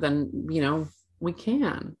that, then, you know, we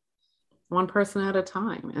can, one person at a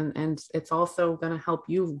time. And it's also going to help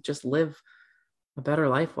you just live a better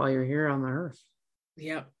life while you're here on the earth.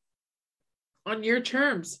 Yeah. On your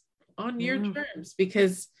terms,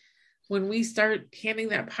 because when we start handing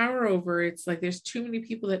that power over, it's like there's too many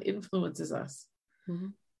people that influences us. Mm-hmm.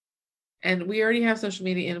 And we already have social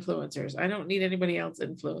media influencers. I don't need anybody else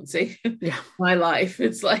influencing my life.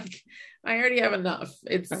 It's like, I already have enough.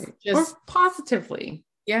 It's just or positively.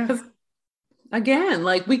 Yeah. Because again,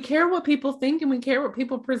 like we care what people think and we care what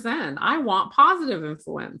people present. I want positive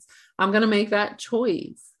influence. I'm going to make that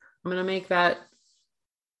choice. I'm going to make that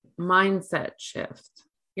mindset shift.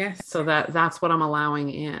 Yes. So that's what I'm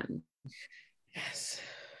allowing in. Yes.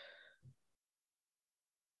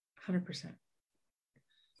 100%.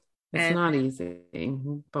 It's not easy,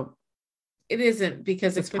 but it isn't,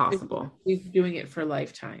 because it's possible. We've been doing it for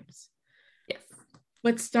lifetimes. Yes.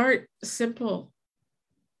 But start simple.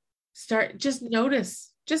 Just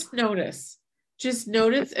notice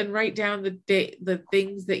and write down the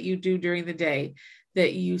things that you do during the day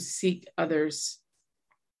that you seek others'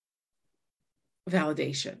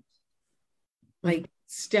 validation. Like,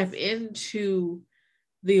 step into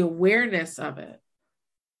the awareness of it.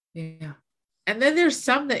 Yeah. And then there's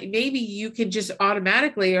some that maybe you can just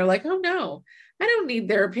automatically are like, oh no, I don't need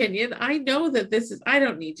their opinion. I know that I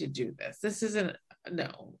don't need to do this. This isn't,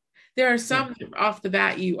 no. There are some off the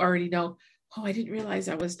bat you already know, oh, I didn't realize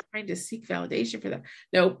I was trying to seek validation for that.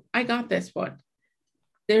 No, I got this one.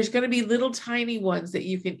 There's going to be little tiny ones that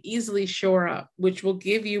you can easily shore up, which will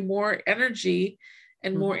give you more energy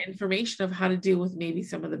and more information of how to deal with maybe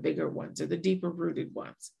some of the bigger ones or the deeper rooted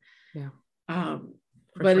ones. Yeah.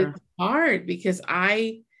 But it's hard because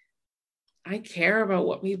I care about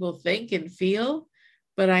what people think and feel,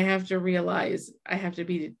 but I have to realize I have to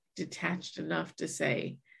be detached enough to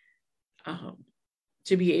say,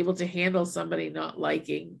 to be able to handle somebody not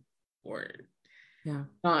liking or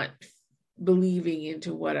not believing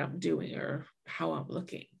into what I'm doing or how I'm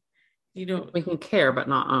looking. You know, we can care, but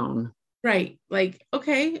not own. Right. Like,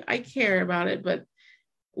 okay, I care about it, but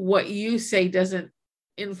what you say doesn't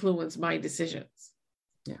influence my decisions.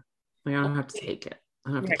 Yeah. I don't have to take it.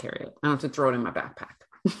 I don't have to carry it. I don't have to throw it in my backpack.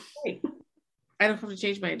 Right. I don't have to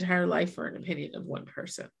change my entire life for an opinion of one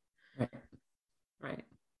person. Right.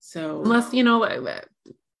 So unless, you know,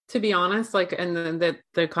 to be honest, like, and then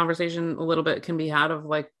the conversation a little bit can be had of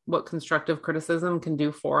like what constructive criticism can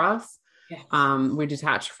do for us. Yes. We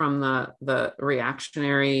detach from the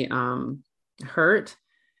reactionary hurt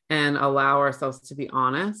and allow ourselves to be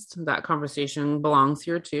honest. That conversation belongs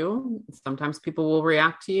here too. Sometimes people will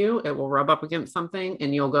react to you. It will rub up against something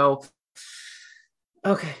and you'll go,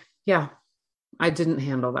 okay, yeah, I didn't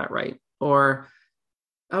handle that right. Or,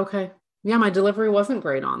 okay, yeah, my delivery wasn't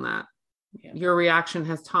great on that. Yeah. Your reaction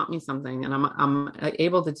has taught me something, and I'm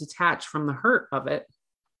able to detach from the hurt of it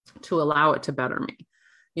to allow it to better me.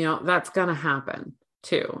 You know, that's going to happen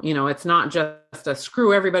too. You know, it's not just a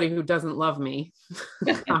screw everybody who doesn't love me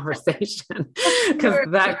conversation, because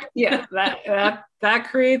that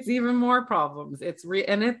creates even more problems.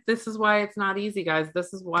 This is why it's not easy, guys.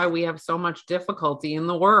 This is why we have so much difficulty in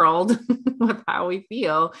the world with how we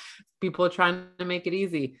feel. People are trying to make it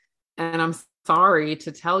easy. And I'm sorry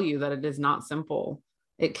to tell you that it is not simple.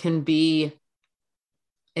 It can be,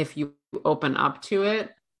 if you open up to it,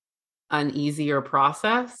 an easier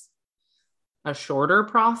process, a shorter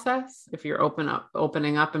process. If you're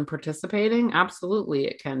opening up and participating, absolutely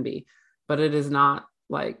it can be, but it is not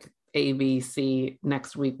like A, B, C,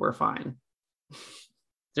 next week we're fine.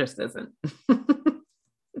 Just isn't.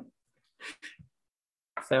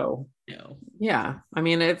 So, yeah, I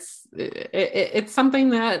mean, it's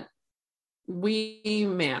something that we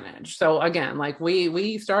manage. So again, like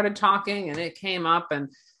we started talking and it came up,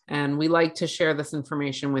 and we like to share this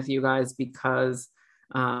information with you guys because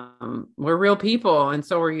we're real people, and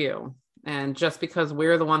so are you. And just because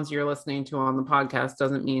we're the ones you're listening to on the podcast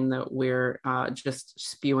doesn't mean that we're just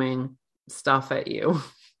spewing stuff at you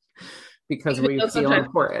because we feel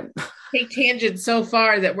important. Take tangents so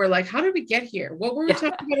far that we're like, how did we get here? What were we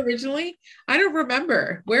talking about originally? I don't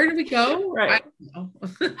remember. Where did we go? Right. I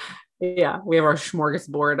don't know. Yeah, we have our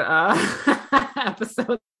smorgasbord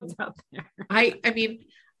episodes out there. I mean,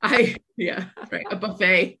 right. A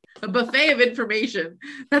buffet of information.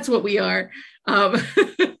 That's what we are.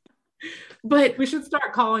 But we should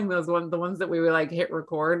start calling those the ones that we would like hit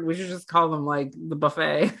record. We should just call them like the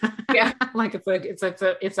buffet. yeah, Like it's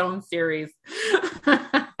its own series.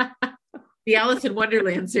 the Alice in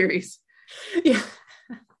Wonderland series. Yeah.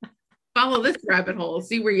 Follow this rabbit hole,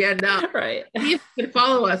 see where you end up. Right. See if you can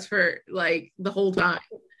follow us for like the whole time.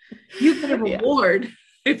 You get a reward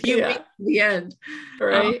if you make it to the end.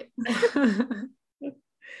 Right.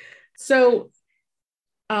 So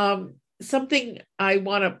something I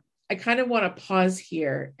kind of want to pause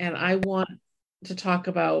here, and I want to talk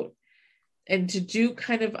about and to do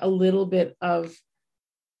kind of a little bit of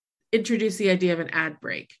introduce the idea of an ad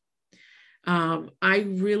break. I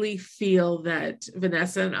really feel that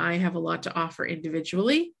Vanessa and I have a lot to offer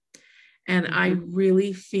individually. And I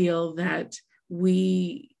really feel that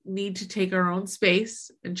we need to take our own space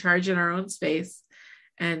and charge in our own space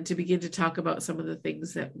and to begin to talk about some of the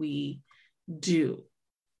things that we do.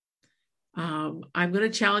 I'm going to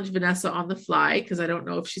challenge Vanessa on the fly because I don't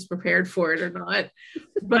know if she's prepared for it or not.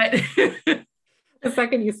 But the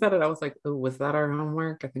second you said it, I was like, oh, was that our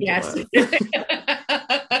homework? I think yes. It was.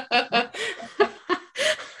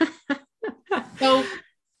 So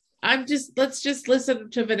let's just listen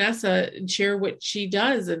to Vanessa and share what she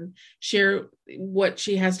does and share what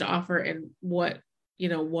she has to offer and what,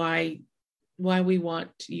 why we want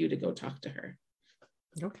you to go talk to her.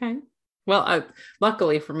 Okay. Well,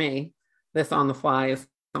 luckily for me, this on the fly is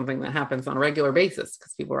something that happens on a regular basis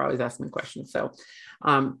because people are always asking me questions. So,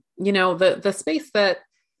 the space that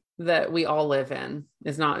we all live in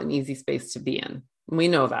is not an easy space to be in. We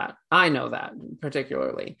know that. I know that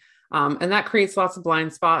particularly. And that creates lots of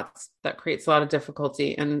blind spots. That creates a lot of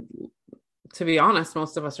difficulty. And to be honest,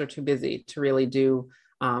 most of us are too busy to really do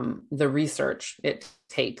the research it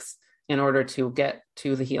takes in order to get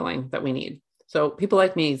to the healing that we need. So people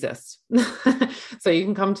like me exist. So you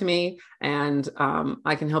can come to me and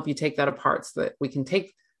I can help you take that apart so that we can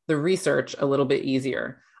take the research a little bit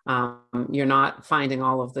easier. You're not finding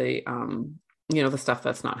all of the, the stuff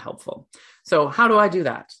that's not helpful. So how do I do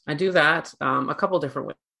that? I do that a couple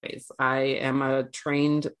different ways. I am a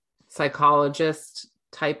trained psychologist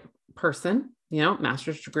type person,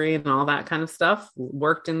 master's degree and all that kind of stuff,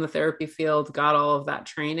 worked in the therapy field, got all of that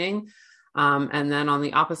training. And then on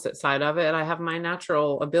the opposite side of it, I have my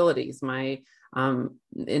natural abilities, my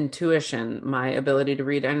intuition, my ability to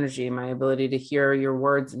read energy, my ability to hear your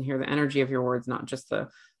words and hear the energy of your words, not just the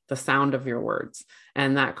sound of your words.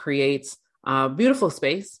 And that creates a beautiful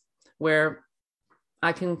space where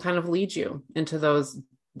I can kind of lead you into those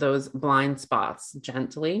blind spots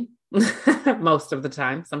gently, most of the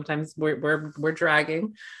time. Sometimes we're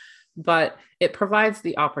dragging, but it provides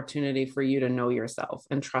the opportunity for you to know yourself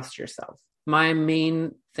and trust yourself. My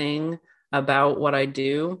main thing about what I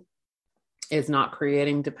do is not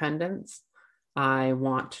creating dependence. I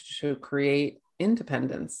want to create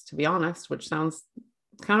independence, to be honest, which sounds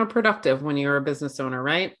counterproductive when you're a business owner,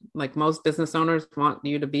 right? Like most business owners want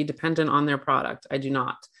you to be dependent on their product. I do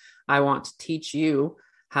not. I want to teach you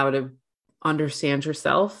how to understand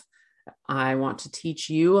yourself. I want to teach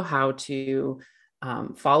you how to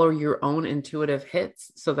follow your own intuitive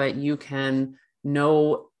hits so that you can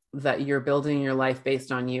know that you're building your life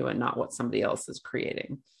based on you and not what somebody else is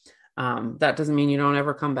creating. That doesn't mean you don't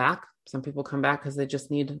ever come back. Some people come back because they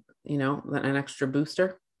just need, an extra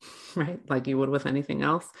booster, right? Like you would with anything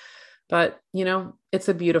else. But, it's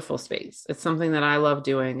a beautiful space. It's something that I love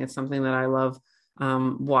doing. It's something that I love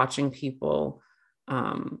watching people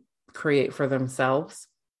create for themselves.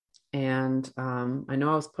 And I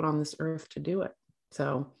know I was put on this earth to do it.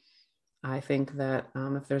 So I think that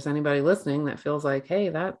if there's anybody listening that feels like, hey,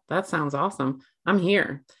 that sounds awesome, I'm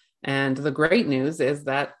here. And the great news is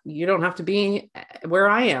that you don't have to be where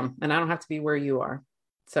I am, and I don't have to be where you are.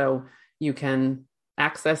 So you can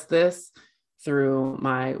access this through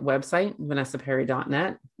my website,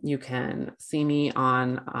 vanessaperry.net. You can see me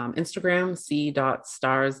on Instagram,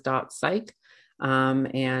 c.stars.psych.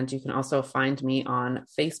 And you can also find me on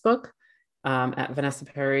Facebook at Vanessa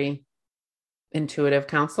Perry Intuitive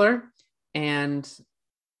Counselor. And,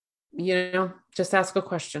 just ask a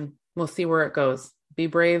question. We'll see where it goes. Be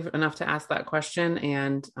brave enough to ask that question,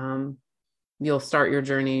 and you'll start your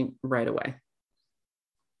journey right away.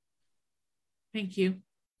 Thank you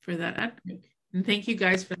for that. And thank you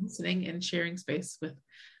guys for listening and sharing space with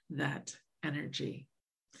that energy.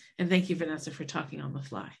 And thank you, Vanessa, for talking on the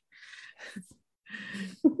fly.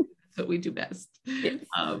 That's what we do best. Yes.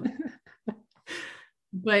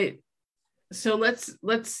 But so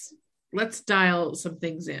let's dial some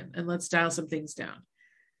things in and let's dial some things down.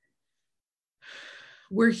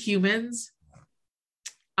 We're humans.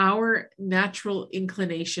 Our natural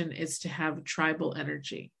inclination is to have tribal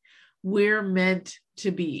energy. we're meant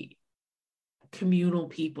to be communal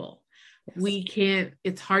people. Yes.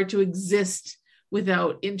 It's hard to exist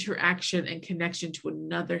without interaction and connection to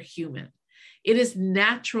another human. It is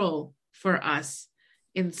natural for us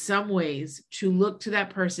in some ways to look to that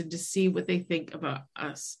person to see what they think about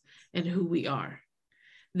us and who we are.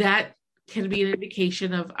 That can be an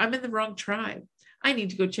indication of, I'm in the wrong tribe. I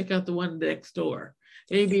need to go check out the one next door.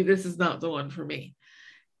 Maybe this is not the one for me.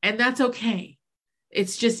 And that's okay.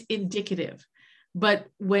 It's just indicative. But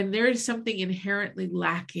when there is something inherently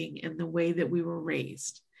lacking in the way that we were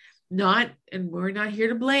raised, and we're not here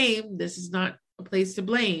to blame, this is not a place to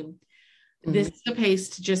blame. Mm-hmm. This is a place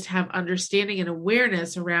to just have understanding and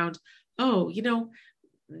awareness around, oh,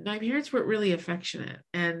 my parents weren't really affectionate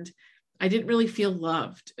and I didn't really feel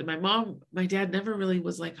loved. And my dad never really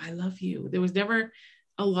was like, I love you. There was never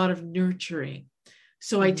a lot of nurturing.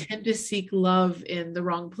 So I tend to seek love in the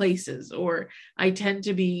wrong places, or I tend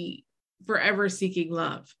to be forever seeking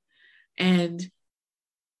love. And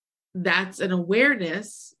that's an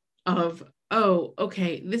awareness of, oh,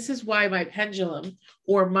 okay, this is why my pendulum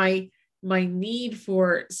or my need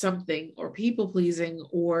for something or people pleasing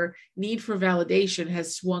or need for validation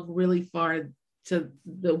has swung really far to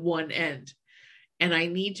the one end. And I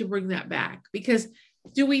need to bring that back, because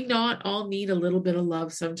do we not all need a little bit of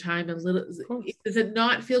love sometime? Does it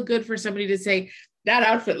not feel good for somebody to say, that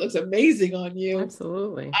outfit looks amazing on you?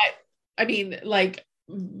 Absolutely. I mean, like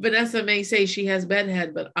Vanessa may say she has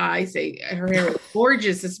bedhead, but I say her hair was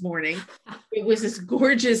gorgeous this morning. It was this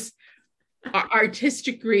gorgeous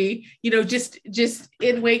artistry, just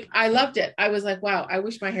in wake. I loved it. I was like, wow, I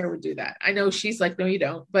wish my hair would do that. I know she's like, no, you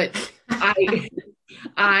don't, but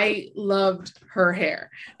I loved her hair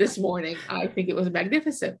this morning. I think it was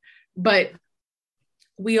magnificent, but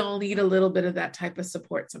we all need a little bit of that type of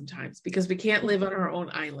support sometimes, because we can't live on our own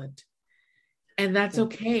island, and that's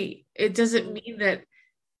okay. It doesn't mean that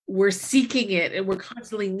we're seeking it and we're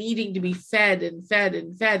constantly needing to be fed and fed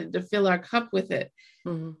and fed and to fill our cup with it.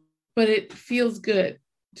 Mm-hmm. But it feels good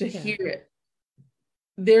to hear it.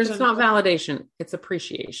 It's not validation, it's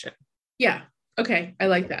appreciation. Yeah. Okay. I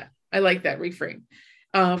like that. I like that reframe.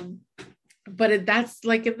 But that's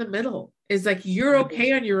like in the middle. Is like, you're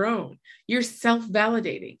okay on your own. You're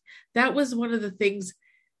self-validating. That was one of the things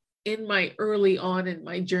in my early on in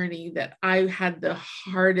my journey that I had the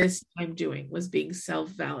hardest time doing, was being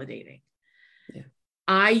self-validating. Yeah.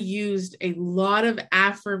 I used a lot of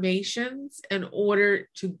affirmations in order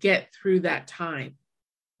to get through that time.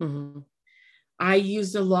 Mm-hmm. I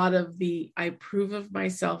used a lot of I approve of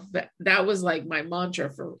myself. That was like my mantra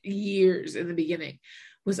for years in the beginning,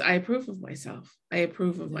 was I approve of myself. I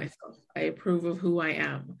approve of myself. I approve of who I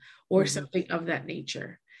am, or something of that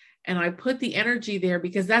nature. And I put the energy there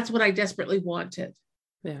because that's what I desperately wanted.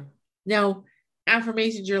 Yeah. Now,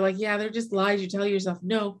 affirmations, you're like, yeah, they're just lies you tell yourself.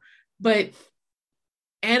 No, but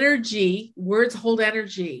energy, words hold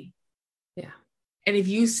energy. Yeah. And if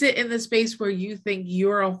you sit in the space where you think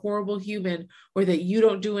you're a horrible human, or that you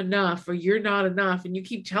don't do enough, or you're not enough, and you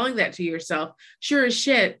keep telling that to yourself, sure as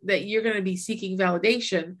shit that you're going to be seeking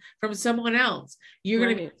validation from someone else. You're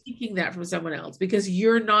going to be seeking that from someone else because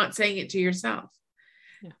you're not saying it to yourself.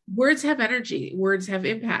 Yeah. Words have energy. Words have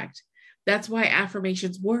impact. That's why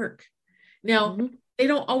affirmations work. Now, they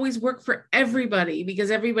don't always work for everybody,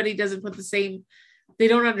 because everybody doesn't put the same, they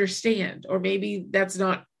don't understand, or maybe that's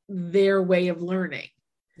not their way of learning.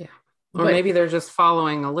 Yeah. Or maybe they're just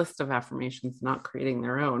following a list of affirmations, not creating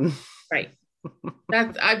their own. Right.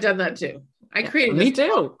 I've done that too. I created me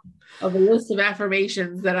too. Of a list of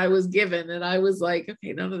affirmations that I was given, and I was like,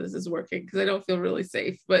 okay, none of this is working because I don't feel really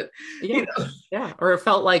safe. But yeah. Or it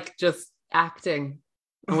felt like just acting,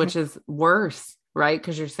 which is worse, right?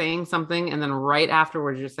 Because you're saying something and then right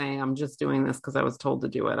afterwards you're saying, I'm just doing this because I was told to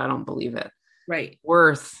do it. I don't believe it. Right.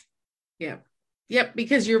 Worse. Yeah. Yep.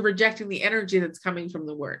 Because you're rejecting the energy that's coming from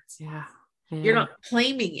the words. Yeah. You're not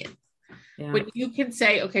claiming it. Yeah. When you can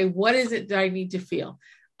say, okay, what is it that I need to feel?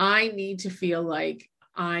 I need to feel like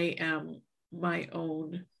I am my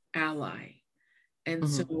own ally. And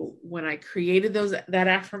so when I created that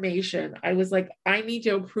affirmation, I was like, I need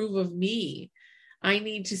to approve of me. I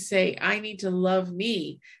need to say, I need to love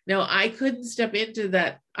me. Now, I couldn't step into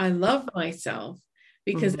that. I love myself,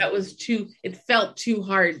 because that was it felt too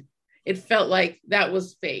hard. It felt like that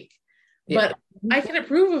was fake. Yeah. But I can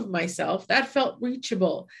approve of myself. That felt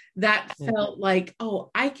reachable. That felt like, oh,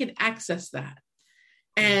 I can access that.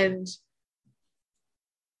 And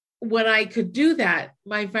when I could do that,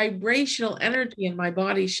 my vibrational energy in my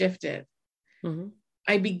body shifted.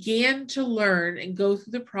 I began to learn and go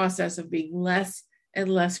through the process of being less and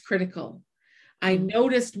less critical. I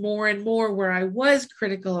noticed more and more where I was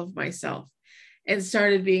critical of myself and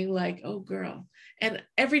started being like, oh girl. And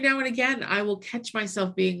every now and again, I will catch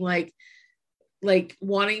myself being like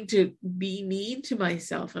wanting to be mean to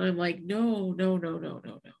myself. And I'm like, no, no, no, no,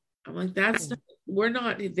 no, no. I'm like, we're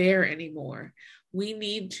not there anymore. We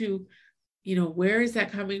need to, where is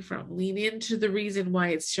that coming from? Lean into the reason why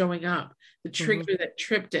it's showing up, the trigger that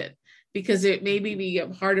tripped it, because it may be a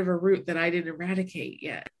part of a root that I didn't eradicate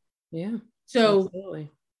yet. Yeah. So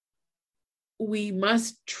absolutely. we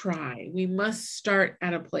must start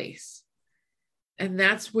at a place. And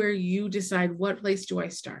that's where you decide, what place do I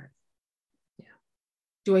start? Yeah.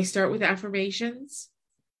 Do I start with affirmations?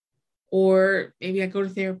 Or maybe I go to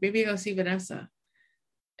therapy, maybe I go see Vanessa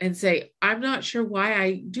and say, I'm not sure why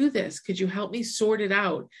I do this. Could you help me sort it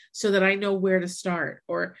out so that I know where to start?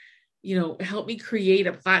 Or, help me create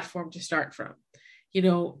a platform to start from,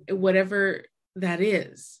 whatever that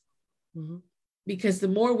is. Because the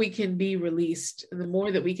more we can be released, and the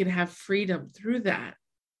more that we can have freedom through that,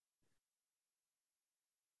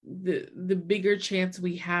 the bigger chance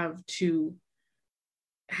we have to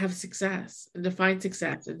have success and to find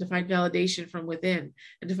validation from within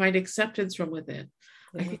and to find acceptance from within.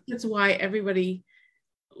 I think that's why everybody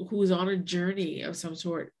who's on a journey of some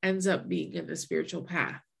sort ends up being in the spiritual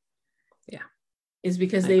path. Yeah. Is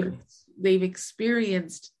because they've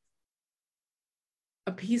experienced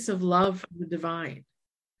a piece of love from the divine.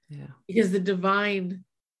 Yeah. Because the divine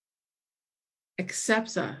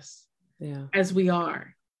accepts us as we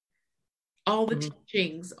are. All the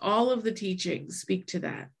teachings, all of the teachings speak to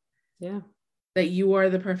that. Yeah. That you are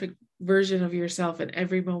the perfect version of yourself in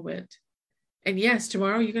every moment. And yes,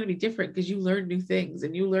 tomorrow you're going to be different because you learned new things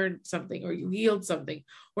and you learned something, or you healed something,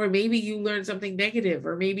 or maybe you learned something negative,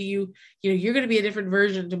 or maybe you're going to be a different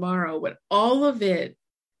version tomorrow, but all of it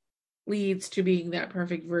leads to being that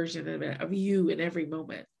perfect version of you in every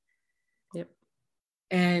moment. Yep.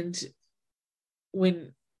 And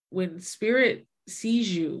when spirit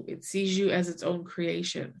sees you, it sees you as its own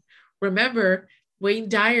creation. Remember Wayne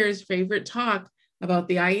Dyer's favorite talk about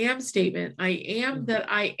the I am statement. I am that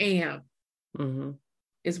I am.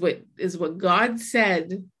 Is what God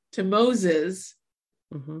said to Moses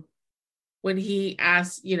when he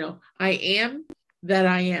asked, I am that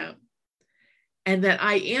I am. And that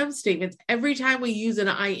I am statements, every time we use an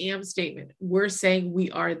I am statement, we're saying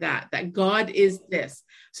we are that God is this.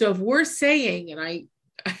 So if we're saying, and I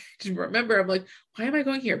remember, I'm like, why am I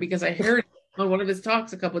going here? Because I heard on one of his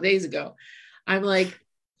talks a couple of days ago. I'm like,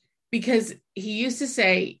 because he used to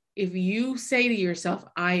say, if you say to yourself,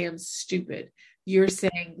 I am stupid, you're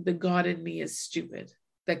saying the God in me is stupid,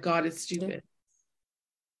 that God is stupid.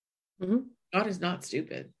 God is not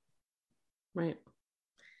stupid. Right.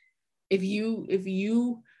 If you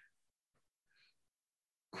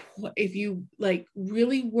like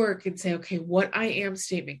really work and say, okay, what I am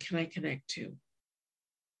statement can I connect to?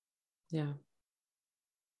 Yeah.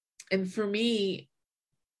 And for me,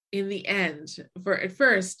 in the end, at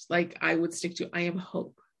first, like I would stick to I am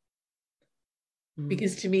hope.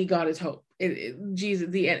 Because to me, God is hope.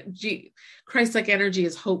 Jesus, Christ-like energy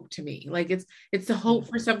is hope to me. Like it's the hope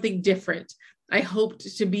for something different. I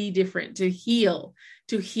hoped to be different, to heal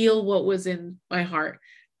what was in my heart,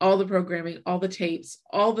 all the programming, all the tapes,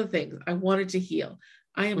 all the things I wanted to heal.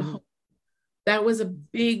 I am hope. That was a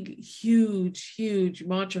big, huge, huge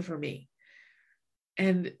mantra for me.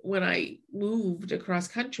 And when I moved across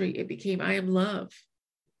country, it became I am love.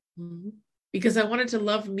 Because I wanted to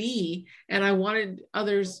love me and I wanted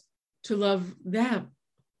others to love them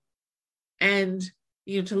and,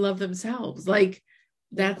 to love themselves. Like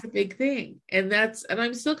that's a big thing. And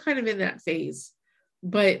I'm still kind of in that phase,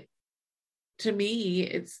 but to me,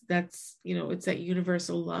 it's that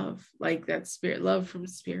universal love, like that spirit love from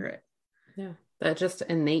spirit. Yeah. That just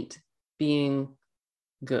innate being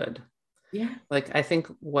good. Yeah. Like, I think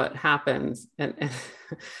what happens, and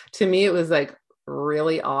to me, it was like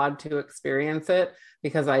really odd to experience it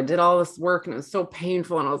because I did all this work and it was so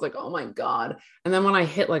painful. And I was like, oh my God. And then when I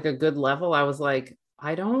hit like a good level, I was like,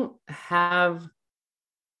 I don't have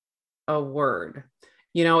a word,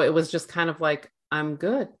 it was just kind of like, I'm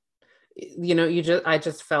good. I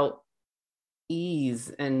just felt ease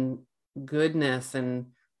and goodness, and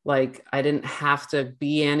like I didn't have to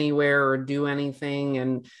be anywhere or do anything.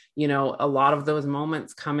 And a lot of those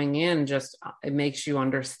moments coming in, just it makes you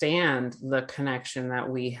understand the connection that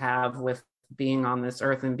we have with being on this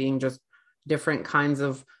earth and being just different kinds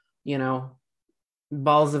of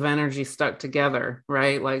balls of energy stuck together,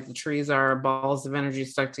 right? Like the trees are balls of energy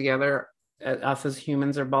stuck together. us as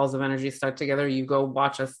humans are balls of energy stuck together. You go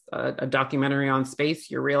watch a documentary on space,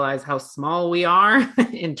 you realize how small we are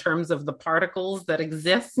in terms of the particles that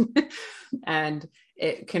exist. And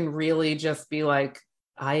it can really just be like,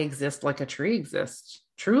 I exist like a tree exists,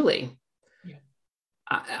 truly. Yeah.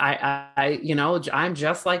 I'm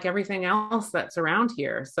just like everything else that's around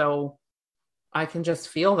here. So I can just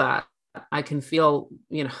feel that. I can feel,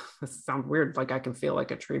 it sounds weird, like I can feel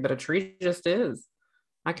like a tree, but a tree just is.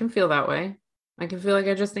 I can feel that way. I can feel like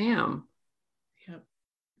I just am. Yep.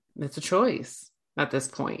 It's a choice at this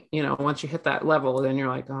point. Once you hit that level, then you're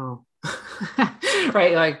like, oh,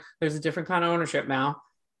 right. Like there's a different kind of ownership now,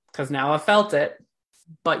 because now I've felt it,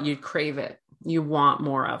 but you crave it. You want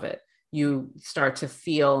more of it. You start to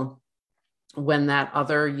feel when that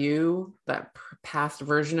other you, that past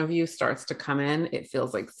version of you starts to come in, it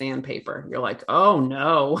feels like sandpaper. You're like, oh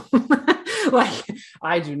no, like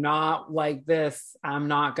I do not like this. I'm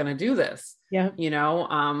not going to do this. Yeah.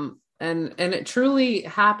 And it truly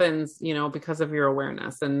happens, because of your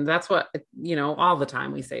awareness. And that's what, all the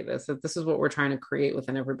time we say this, that this is what we're trying to create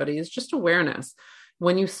within everybody, is just awareness.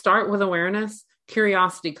 When you start with awareness,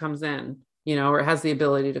 curiosity comes in, or it has the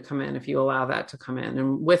ability to come in if you allow that to come in.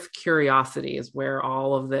 And with curiosity is where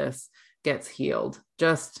all of this gets healed,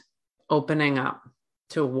 just opening up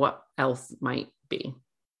to what else might be,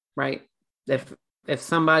 right? If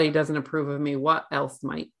somebody doesn't approve of me, what else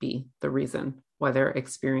might be the reason why they're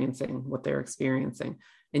experiencing what they're experiencing?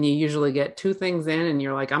 And you usually get two things in and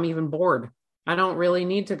you're like, I'm even bored. I don't really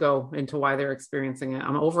need to go into why they're experiencing it.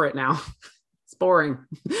 I'm over it now. It's boring.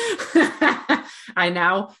 I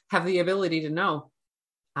now have the ability to know.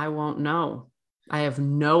 I won't know. I have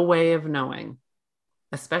no way of knowing,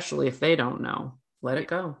 especially if they don't know. Let it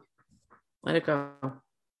go. Let it go.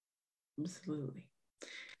 Absolutely.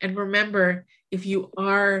 And remember, if you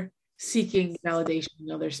are seeking validation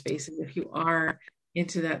in other spaces, if you are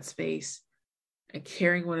into that space and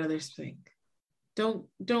caring what others think, don't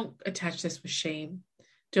attach this with shame.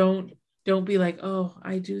 Don't be like, oh,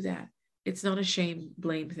 I do that. It's not a shame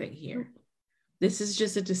blame thing here. This is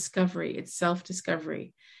just a discovery. It's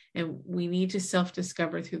self-discovery. And we need to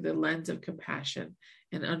self-discover through the lens of compassion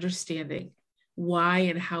and understanding why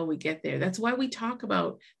and how we get there. That's why we talk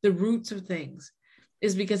about the roots of things,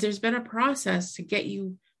 is because there's been a process to get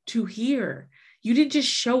you to here. You didn't just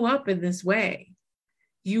show up in this way.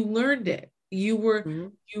 You learned it. You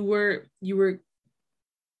were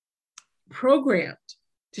programmed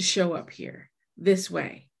to show up here this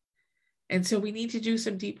way. And so we need to do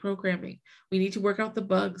some deep programming. We need to work out the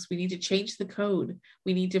bugs. We need to change the code.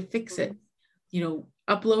 We need to fix it,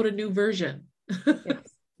 upload a new version.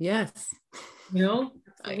 Yes.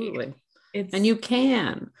 Absolutely. And you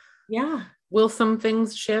can. Yeah. Will some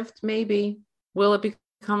things shift? Maybe. Will it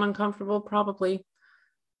become uncomfortable? Probably.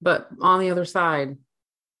 But on the other side,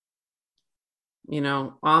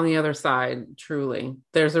 truly,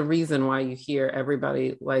 there's a reason why you hear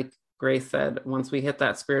everybody, like Grace said, once we hit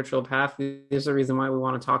that spiritual path, there's a reason why we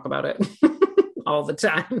want to talk about it all the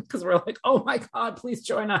time, because we're like, oh my God, please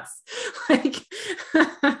join us. Like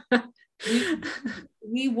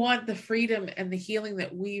we want the freedom and the healing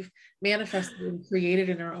that we've manifested and created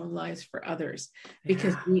in our own lives for others,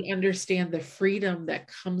 because we understand the freedom that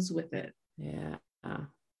comes with it. Yeah,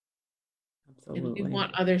 absolutely. And we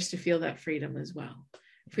want others to feel that freedom as well.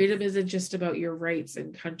 Freedom isn't just about your rights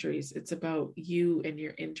and countries. It's about you and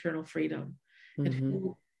your internal freedom.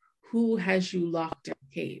 And who has you locked in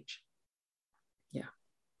a cage. Yeah.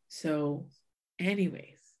 So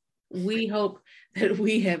anyways, we hope that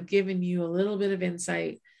we have given you a little bit of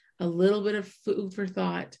insight, a little bit of food for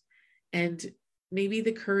thought, and maybe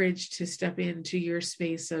the courage to step into your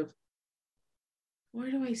space of, where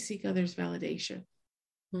do I seek others' validation?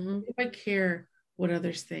 If I care what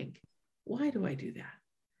others think, why do I do that?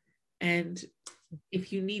 And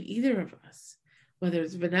if you need either of us, whether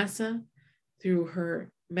it's Vanessa through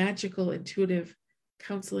her magical intuitive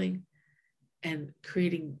counseling and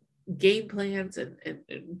creating game plans and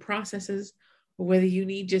processes, or whether you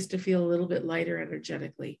need just to feel a little bit lighter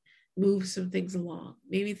energetically, move some things along.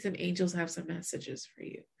 Maybe some angels have some messages for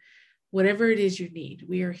you. Whatever it is you need,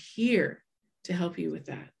 we are here to help you with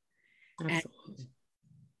that. Absolutely. And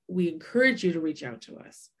we encourage you to reach out to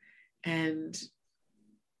us and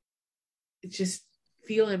just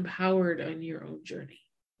feel empowered on your own journey.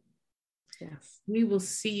 Yes. We will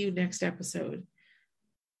see you next episode.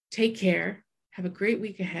 Take care. Have a great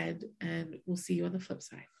week ahead, and we'll see you on the flip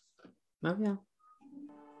side. Oh, yeah.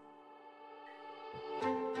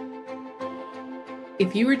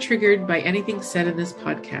 If you were triggered by anything said in this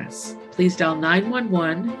podcast, please dial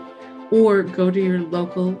 911 or go to your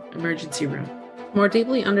local emergency room. more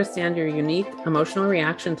deeply understand your unique emotional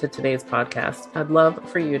reaction to today's podcast, I'd love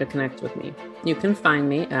for you to connect with me. You can find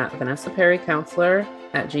me at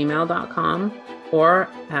vanessaperrycounselor@gmail.com or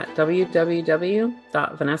at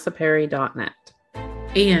www.vanessaperry.net.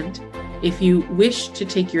 And if you wish to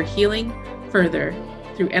take your healing further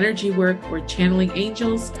through energy work or channeling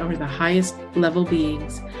angels or the highest level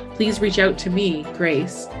beings, please reach out to me,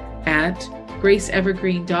 Grace, at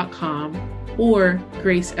graceevergreen.com or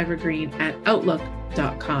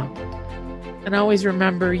graceevergreen@outlook.com. And always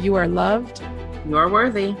remember, you are loved, You are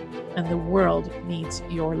worthy, and the world needs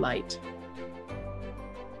your light.